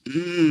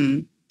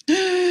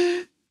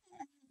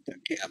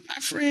killed my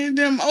friend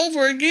them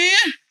over again.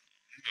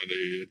 I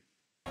did.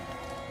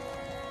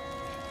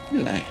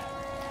 You're like,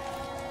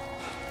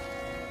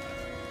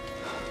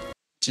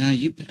 John,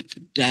 you better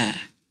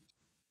die.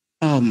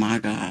 Oh my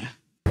God.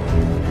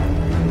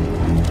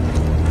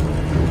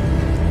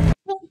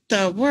 What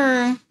the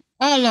world?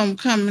 All of them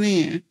coming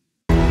in.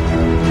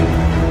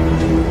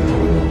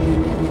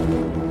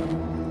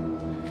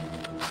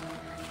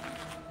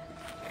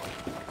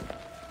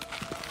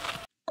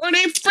 Oh,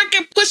 they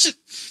freaking pushing.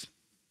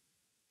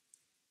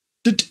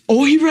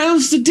 He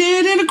rose the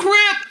dead in a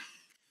crypt.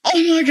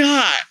 Oh my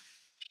God.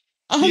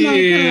 Oh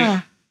my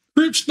God.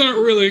 Crypt's not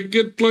really a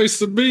good place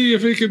to be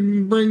if he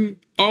can bring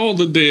all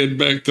the dead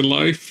back to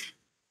life.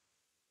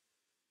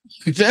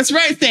 That's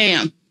right,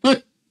 Sam.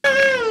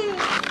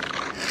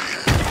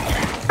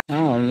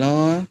 Oh,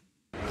 Lord.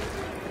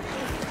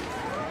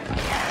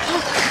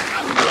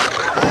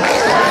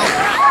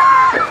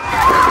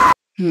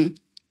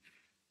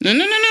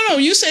 No.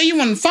 You say you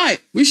want to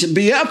fight. We should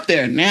be up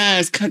there. Now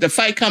it's the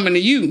fight coming to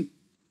you.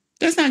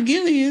 That's not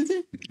Gilly, is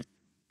it?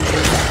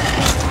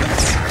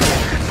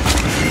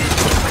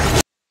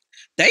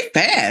 They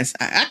fast.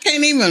 I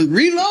can't even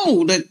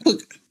reload that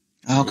quick.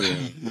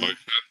 Okay. Yeah,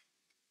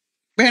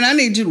 Man, I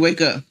need you to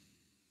wake up.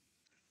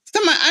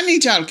 I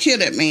need y'all to kill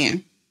that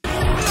man.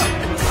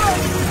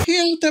 He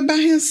out there by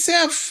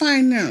himself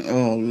fighting them.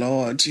 Oh,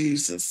 Lord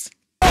Jesus.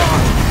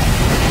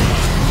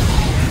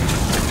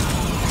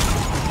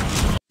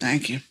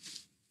 Thank you.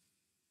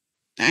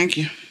 Thank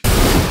you.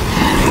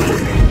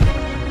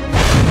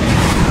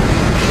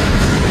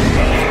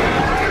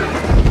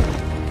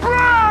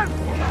 Run!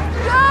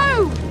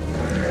 Go!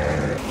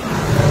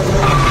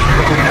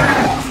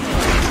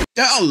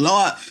 Oh,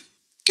 Lord.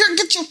 Girl,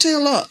 get your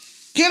tail up.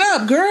 Get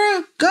up,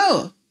 girl.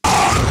 Go.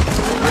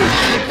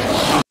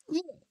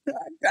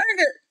 Dang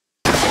it.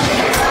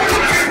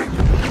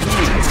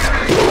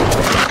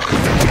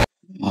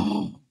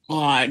 Oh,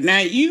 God. Now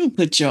you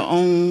put your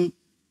own.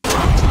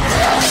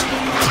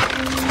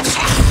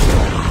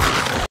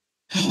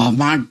 Oh,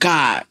 my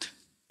God.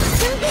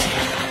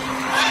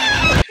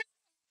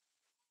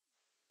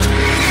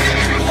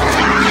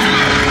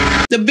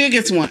 The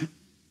biggest one.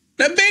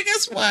 The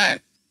biggest one.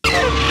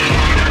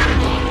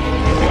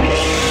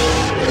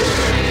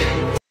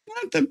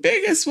 Not the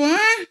biggest one.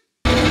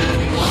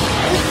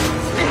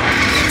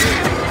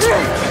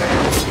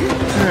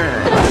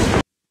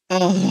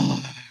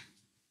 Oh.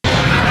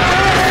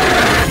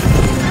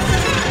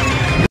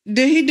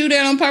 Did he do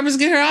that on purpose to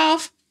get her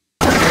off?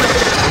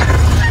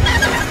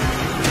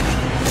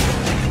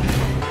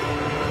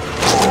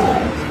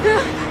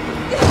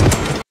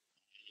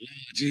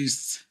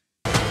 Jesus.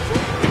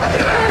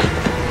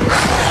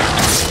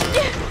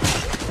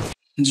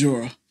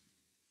 Jorah.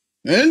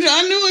 And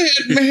I knew it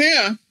had been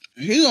here.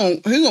 He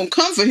gonna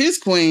comfort his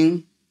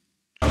queen.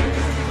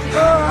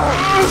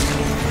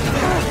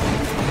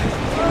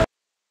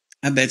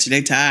 I bet you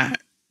they tired.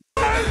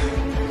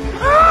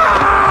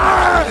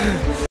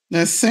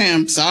 That's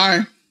Sam.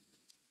 Sorry.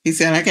 He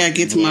said, I gotta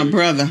get to my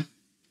brother.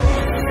 Oh,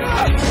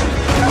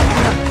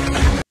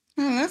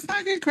 let's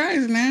not get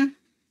crazy now.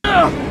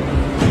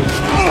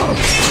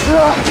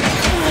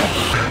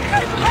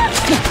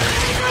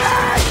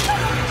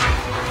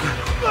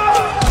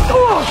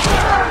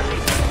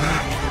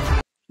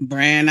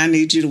 Bran, I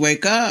need you to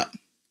wake up.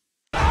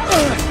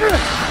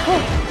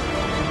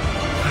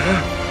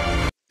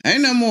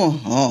 Ain't no more.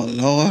 Oh,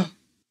 Lord.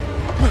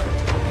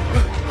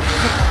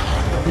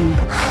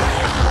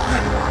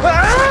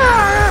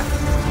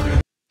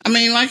 I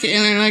mean, like it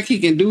ain't like he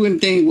can do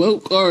anything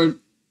woke or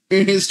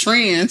in his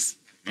trance.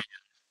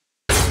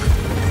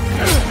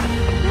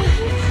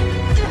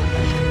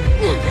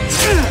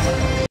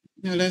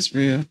 No, that's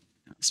real.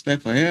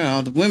 Respect for her.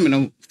 All the women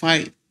don't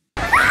fight.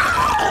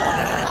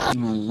 Oh,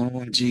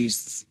 Lord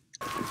Jesus.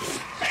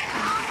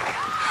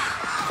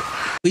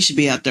 We should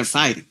be out there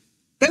fighting.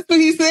 That's what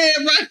he said,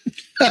 right?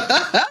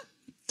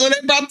 So they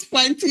about to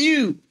fight to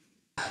you.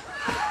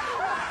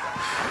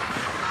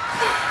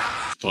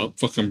 Stop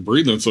fucking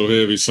breathing so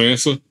heavy,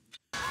 Sansa.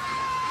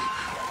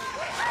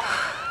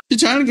 You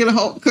trying to get a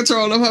whole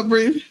control of her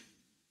breathing?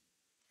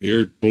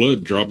 Hear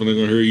blood dropping, they're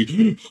gonna hear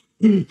you.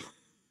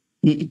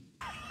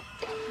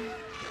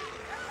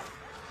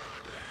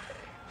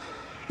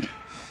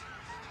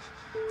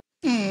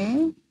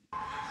 Mm.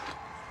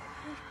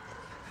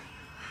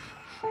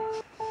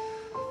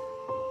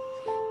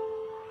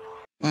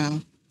 Wow.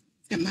 Is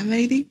that my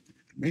lady?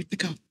 I'm ready to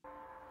go.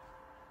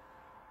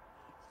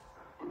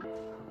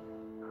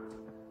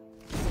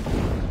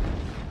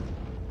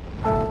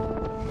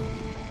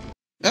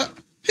 Oh,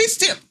 he's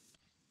still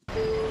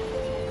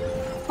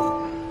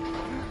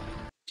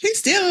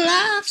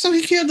alive, so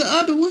he killed the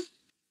other one.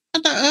 I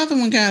thought the other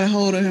one got a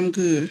hold of him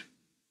good.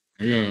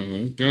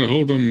 Yeah, got a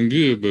hold of him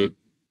good, but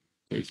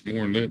takes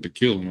more than that to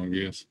kill him, I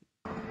guess.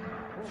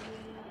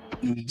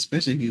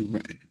 Especially if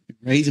you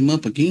raise him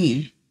up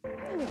again.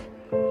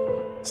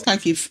 It's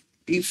like you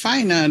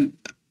fighting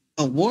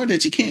a war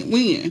that you can't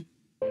win.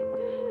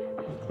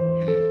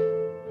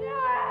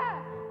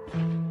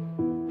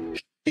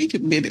 He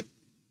committed.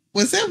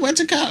 Was that what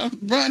you call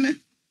running?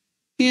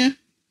 Yeah.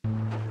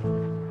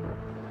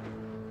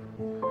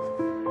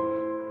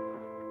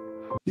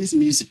 This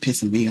music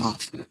pissing me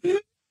off.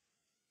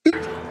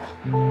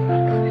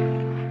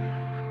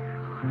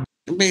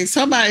 I mean,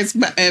 somebody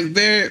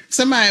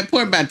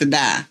important about to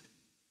die.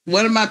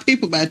 One of my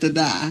people about to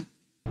die.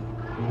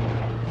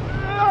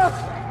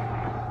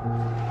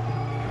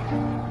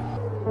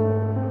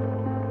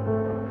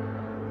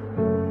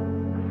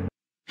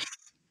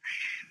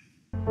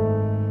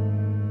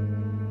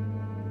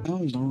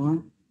 Oh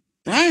Lord.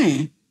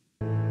 Dang.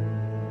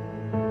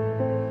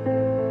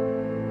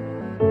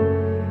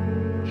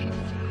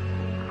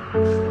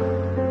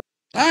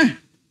 Dang.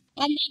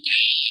 Oh my God.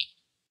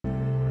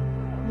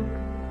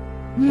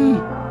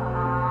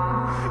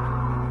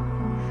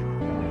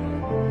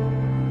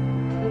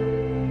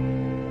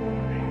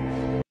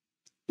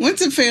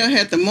 Winterfell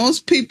had the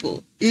most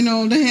people. You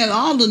know, they had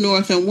all the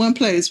North in one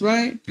place,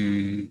 right?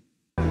 Mm-hmm.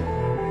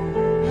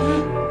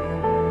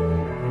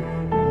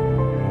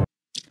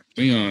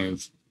 Theon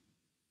is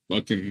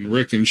fucking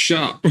wrecking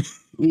shop.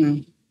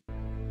 Mm.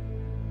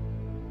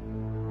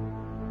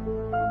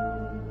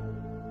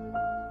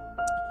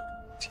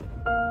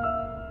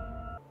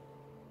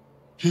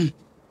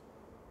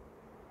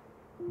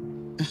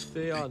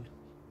 Theon,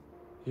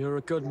 you're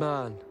a good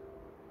man.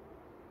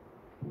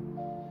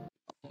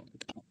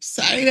 Don't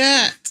say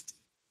that.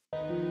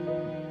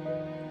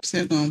 I'm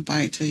still gonna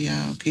fight till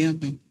y'all kill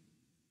me.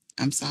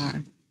 I'm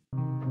sorry.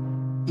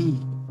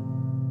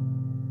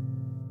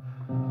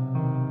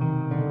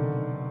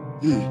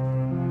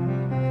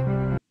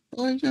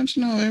 Boy, don't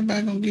you know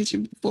everybody gonna get you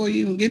before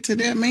you even get to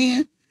that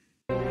man?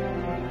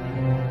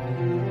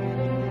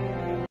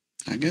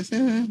 I guess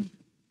that.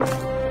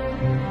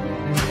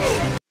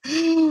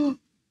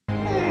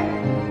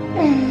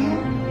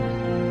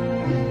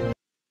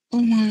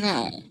 Oh my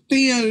God.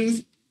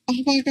 Theon, oh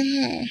my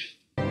God.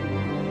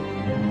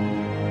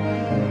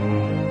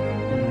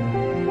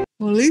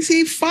 Well, at least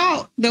he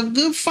fought the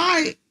good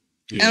fight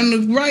on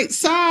the right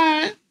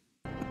side.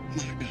 Oh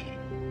my God.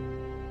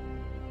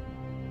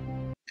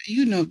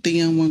 You know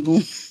Theon wasn't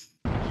going.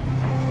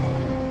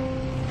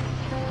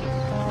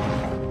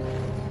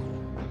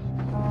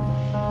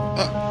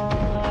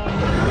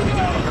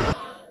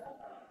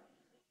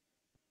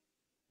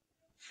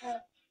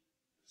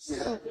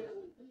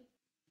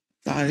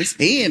 Thought his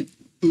head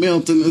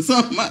melting or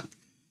something.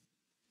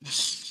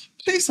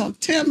 Please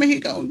don't tell me he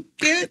gonna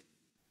get it.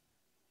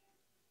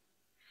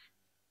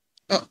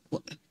 Oh,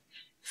 what?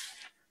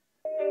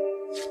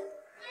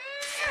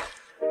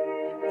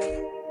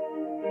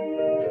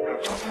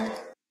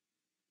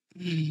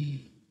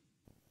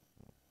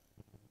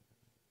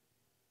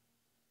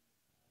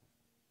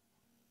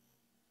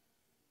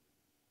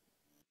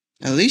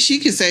 At least she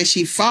can say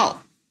she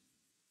fought.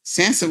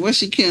 Sansa, what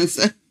she can't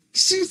say?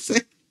 She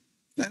said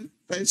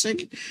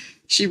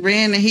she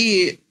ran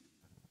ahead.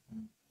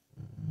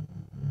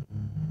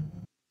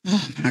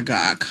 Oh my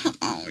God! Come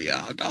on,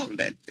 y'all! Don't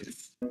let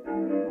this.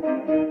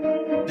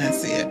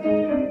 That's it.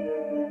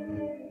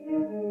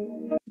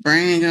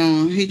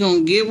 Bran he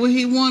gonna get what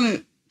he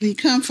wanted. He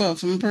come for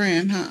from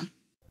Bran, huh?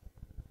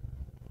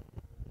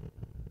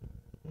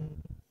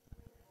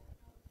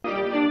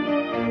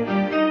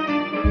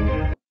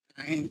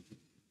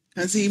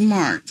 Cause he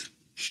marked.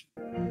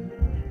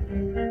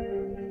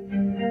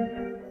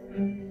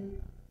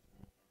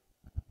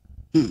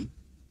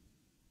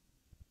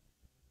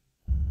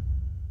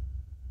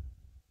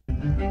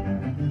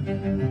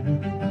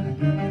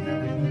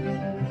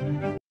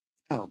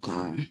 Oh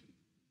God,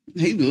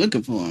 he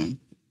looking for him.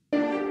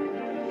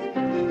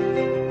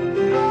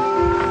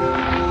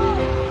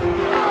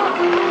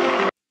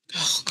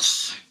 Oh God.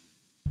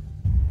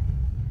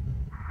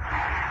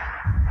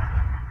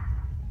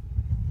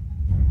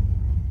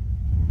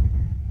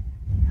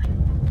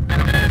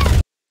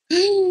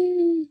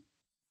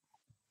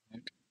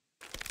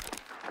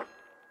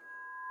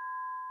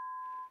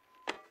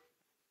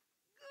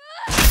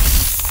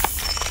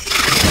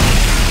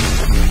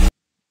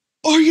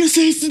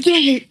 saves the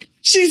day.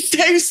 She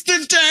saves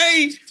the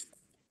day.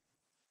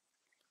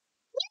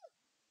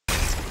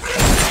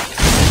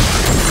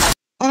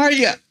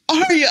 Arya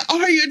did it.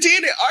 Arya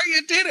did it.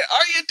 Arya did it.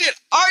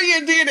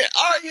 Arya did it.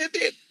 Arya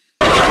did it.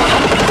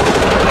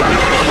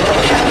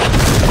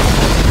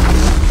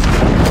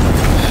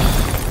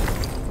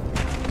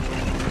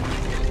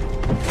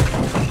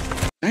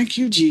 Thank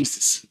you,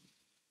 Jesus.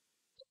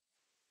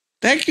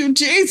 Thank you,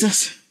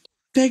 Jesus.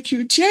 Thank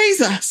you,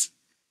 Jesus.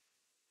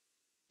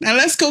 Now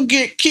let's go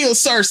kill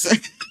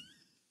Cersei.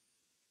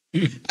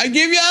 I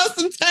give y'all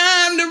some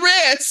time to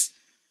rest,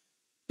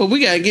 but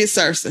we gotta get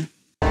Cersei.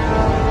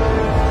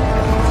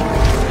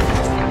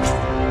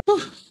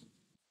 Whew.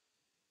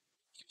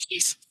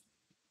 Jesus.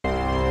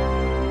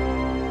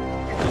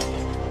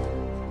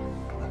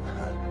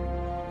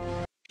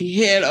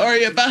 He had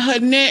Arya by her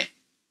neck.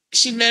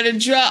 She let it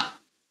drop.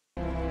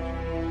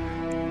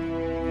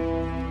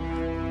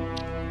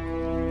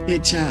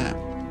 Good job.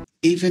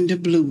 Even the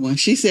blue one.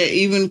 She said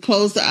even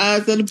close the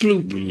eyes of the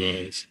blue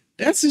eyes.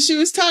 That's what she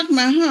was talking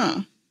about,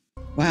 huh?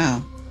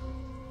 Wow.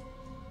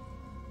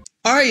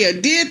 Arya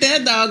did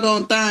that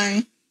doggone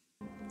thing.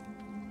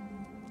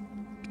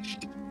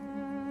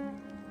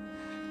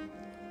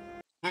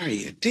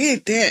 Arya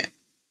did that.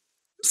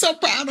 I'm so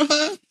proud of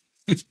her.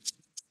 So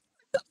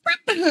proud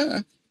of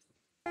her.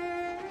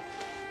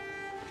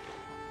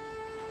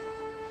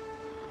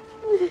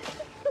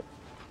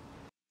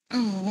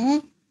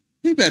 Oh,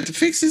 he better to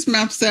fix his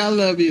mouth. Say I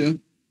love you.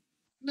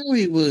 No,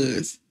 he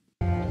was.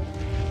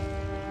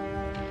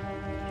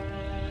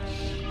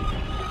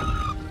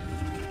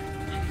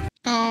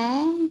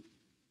 Oh,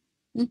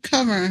 I'm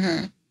covering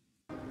her.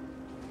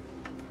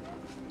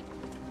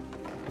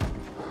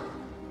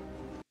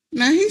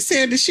 Now he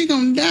said that she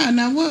gonna die.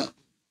 Now what?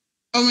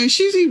 I mean,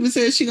 she even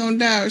said she gonna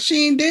die.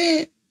 She ain't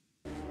dead.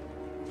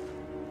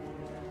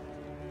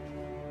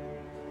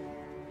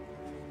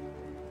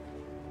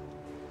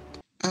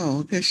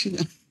 Oh, okay. She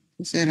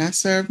said I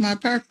served my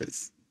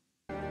purpose.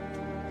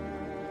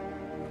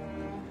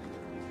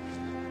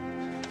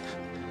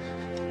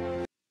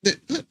 What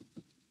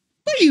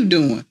are you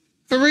doing?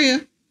 For real?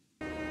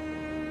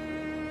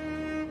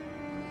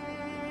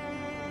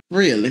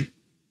 Really?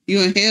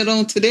 You ain't held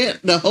on to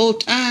that the whole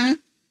time?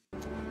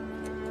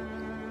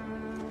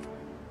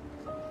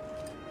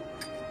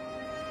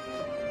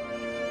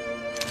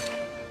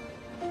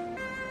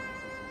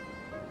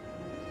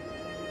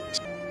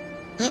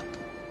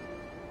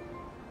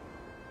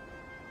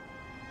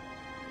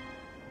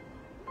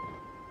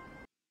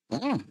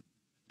 Wow.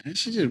 And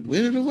she just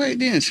withered away,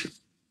 didn't she?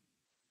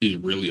 She's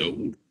really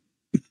old.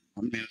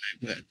 I mean,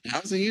 like, what,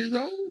 1,000 years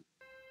old?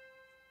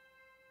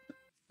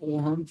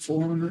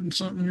 400 and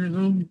something years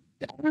old.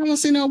 I don't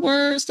see no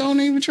words.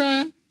 Don't even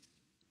try. You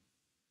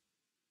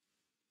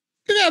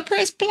gotta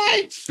press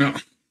play. No.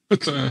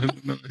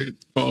 No, hit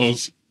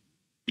pause.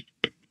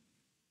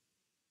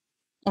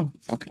 Oh,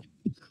 okay.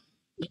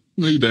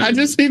 Knew that. I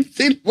just need to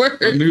see the word.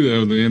 I knew that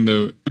was the end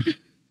of it.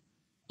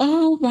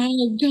 Oh my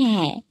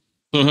God.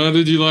 So how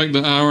did you like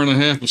the hour and a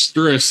half of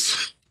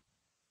stress?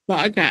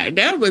 My God,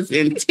 that was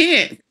intense.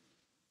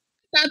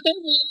 I thought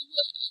that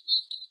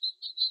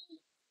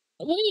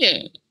was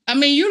weird. I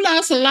mean, you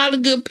lost a lot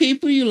of good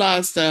people. You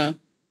lost Theon.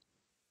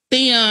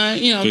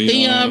 You know,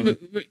 Theon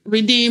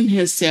redeemed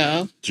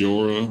himself.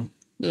 Jorah.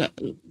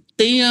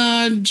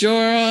 Theon,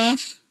 Jorah.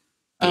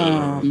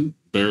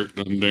 Beric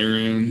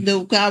Dondarrion.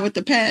 The guy with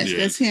the patch, yeah.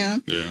 That's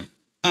him. Yeah.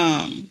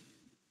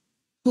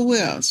 Who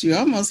else? You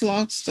almost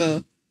lost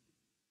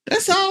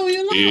that's all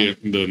you lost. Yeah,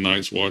 the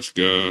Night's Watch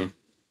guy.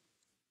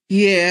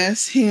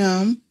 Yes,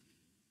 him.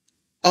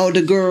 Oh,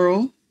 the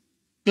girl.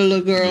 The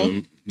little girl.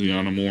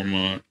 Lyanna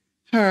Mormont.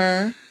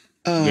 Her.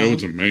 That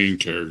was the main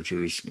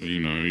characters.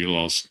 You know, you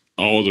lost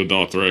all the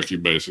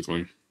Dothraki,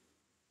 basically.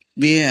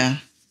 Yeah,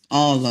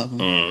 all of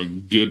them. A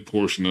good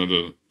portion of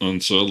the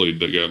Unsullied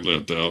that got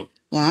left out.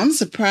 Well, I'm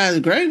surprised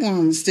the Great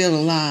One was still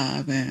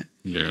alive, man.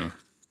 Yeah.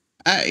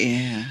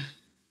 Yeah.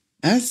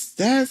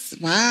 That's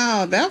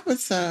wow.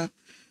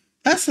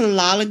 That's a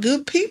lot of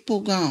good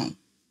people gone.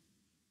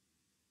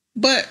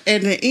 But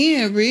in the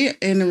end,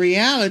 in the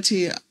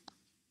reality,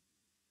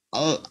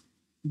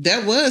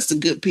 that was the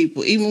good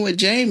people, even with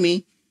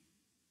Jaime,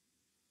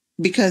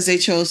 because they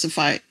chose to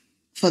fight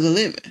for the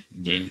living.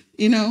 Yeah.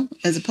 You know,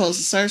 as opposed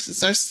to Cersei.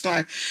 Cersei's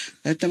like,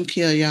 let them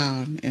kill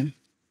y'all.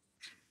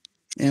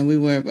 And we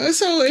were.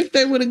 So if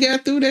they would have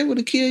got through, they would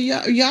have killed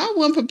y'all. Y'all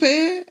weren't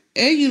prepared.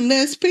 And you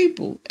less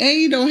people. And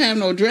you don't have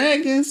no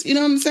dragons. You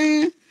know what I'm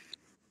saying?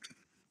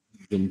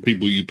 The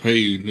people you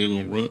paid,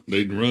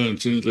 they'd run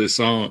as soon as they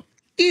saw it.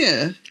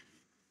 Yeah.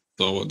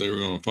 Saw what they were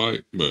going to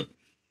fight, but.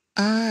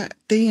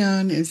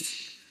 Theon,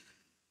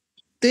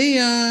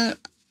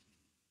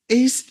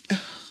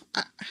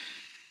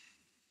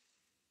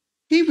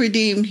 he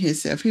redeemed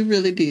himself. He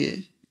really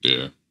did.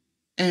 Yeah.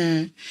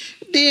 And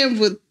then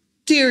with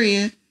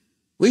Tyrion,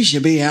 we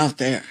should be out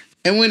there.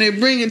 And when they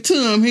bring it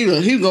to him,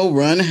 he go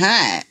run and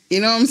hide. You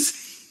know what I'm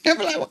saying?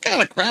 I'm like, what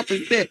kind of crap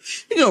is that?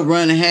 He go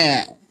run and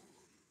hide.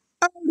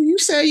 Oh, you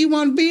say you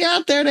want to be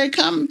out there? They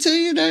coming to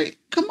you.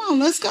 Come on,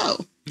 let's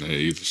go. Yeah,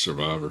 he's a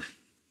survivor.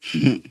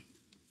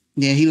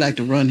 Yeah, he like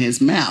to run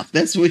his mouth.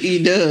 That's what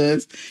he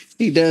does.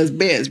 He does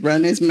best,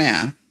 run his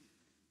mouth.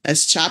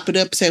 Let's chop it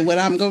up, say what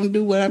I'm going to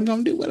do, what I'm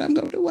going to do, what I'm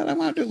going to do, what I'm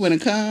going to do. When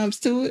it comes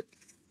to it,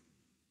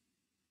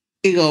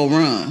 he go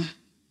run.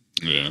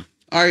 Yeah.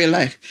 Arya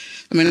like,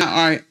 I mean, not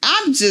Arya.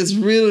 I'm just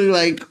really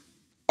like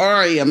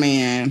Arya,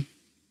 man.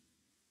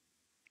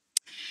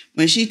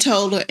 When she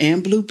told her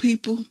and blue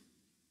people.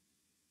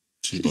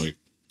 She's like,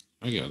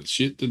 I got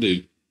shit to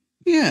do.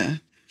 Yeah.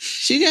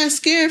 She got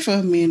scared for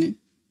a minute.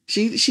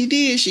 She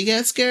did. She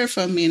got scared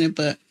for a minute,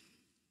 but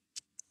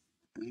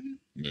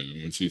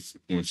yeah,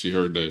 when she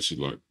heard that, she's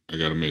like, I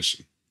got a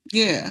mission.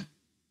 yeah.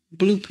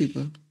 Blue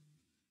people.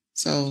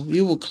 So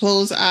you will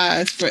close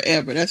eyes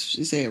forever. That's what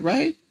she said,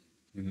 right?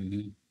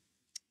 Mm-hmm.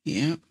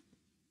 Yeah.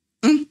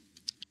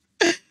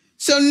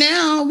 So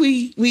now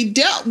we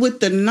dealt with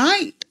the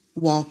night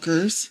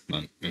walkers.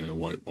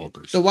 White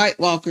walkers. The white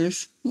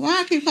walkers.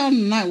 Why I keep calling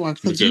them night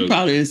walkers? Because you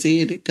probably didn't see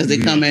it because they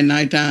come at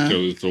nighttime.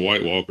 Because it's the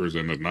white walkers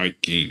and the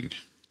night king.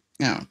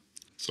 Yeah.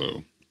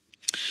 So.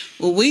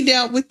 Well, we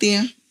dealt with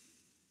them.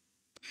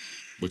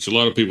 Which a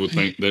lot of people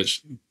think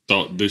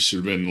thought this should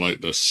have been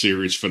like the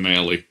series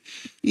finale.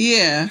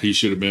 Yeah. He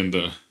should have been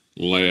the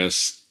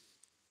last.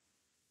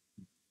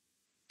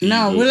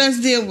 No, well, let's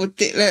deal with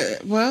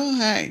it. Well,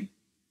 hey.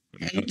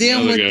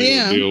 Deal with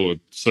them. Deal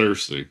with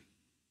Cersei.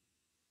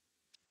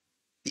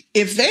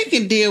 If they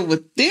can deal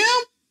with them,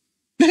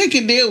 they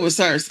can deal with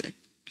Cersei.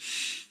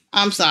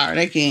 I'm sorry,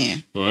 they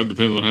can. Well, that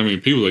depends on how many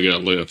people they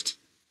got left.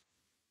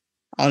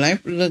 Oh, they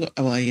look.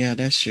 Well, yeah,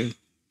 that's true.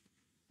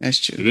 That's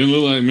true. It didn't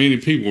look like many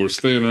people were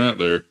standing out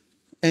there.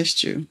 That's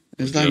true.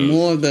 It's like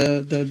more of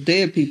the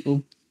dead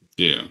people.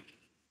 Yeah.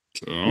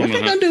 So What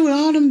they gonna do with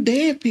all them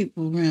dead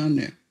people around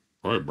there?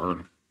 Probably burn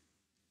them.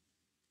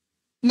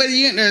 But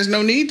yeah, there's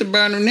no need to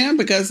burn them now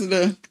because of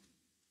the.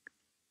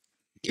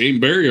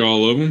 Can't bury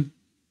all of them.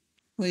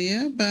 Well,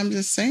 yeah, but I'm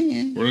just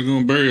saying. Where are they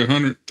going to bury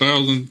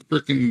 100,000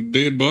 freaking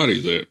dead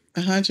bodies at?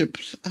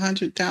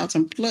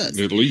 100,000 plus.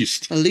 At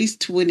least. At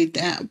least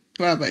 20,000,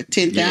 probably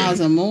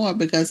 10,000 more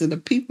because of the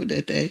people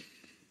that they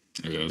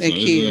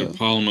killed.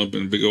 Pile them up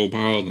in big old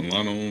piles and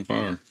light them on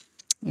fire.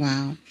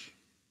 Wow.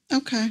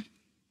 Okay.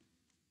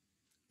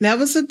 That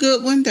was a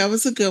good one.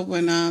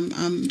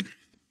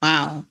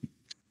 Wow.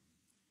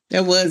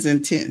 That was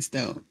intense,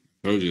 though.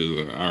 Told you it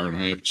was an hour and a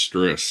half of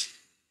stress.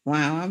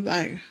 Wow. I'm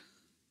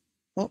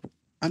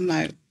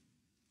like.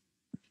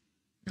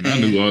 And I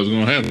knew what was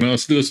going to happen. I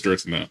was still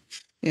stressing out.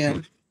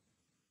 Yeah.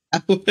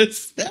 I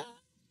was.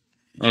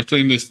 I've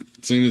seen this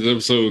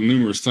episode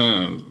numerous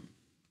times. It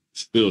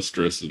still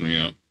stresses me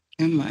out.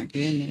 Oh my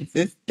goodness.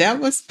 It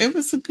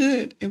was a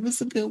good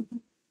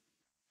one.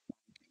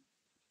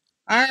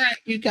 All right,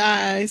 you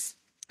guys.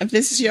 If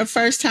this is your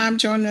first time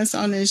joining us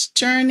on this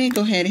journey,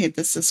 go ahead and hit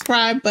the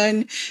subscribe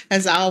button.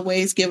 As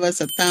always, give us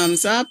a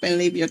thumbs up and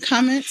leave your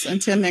comments.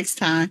 Until next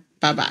time,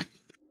 bye-bye.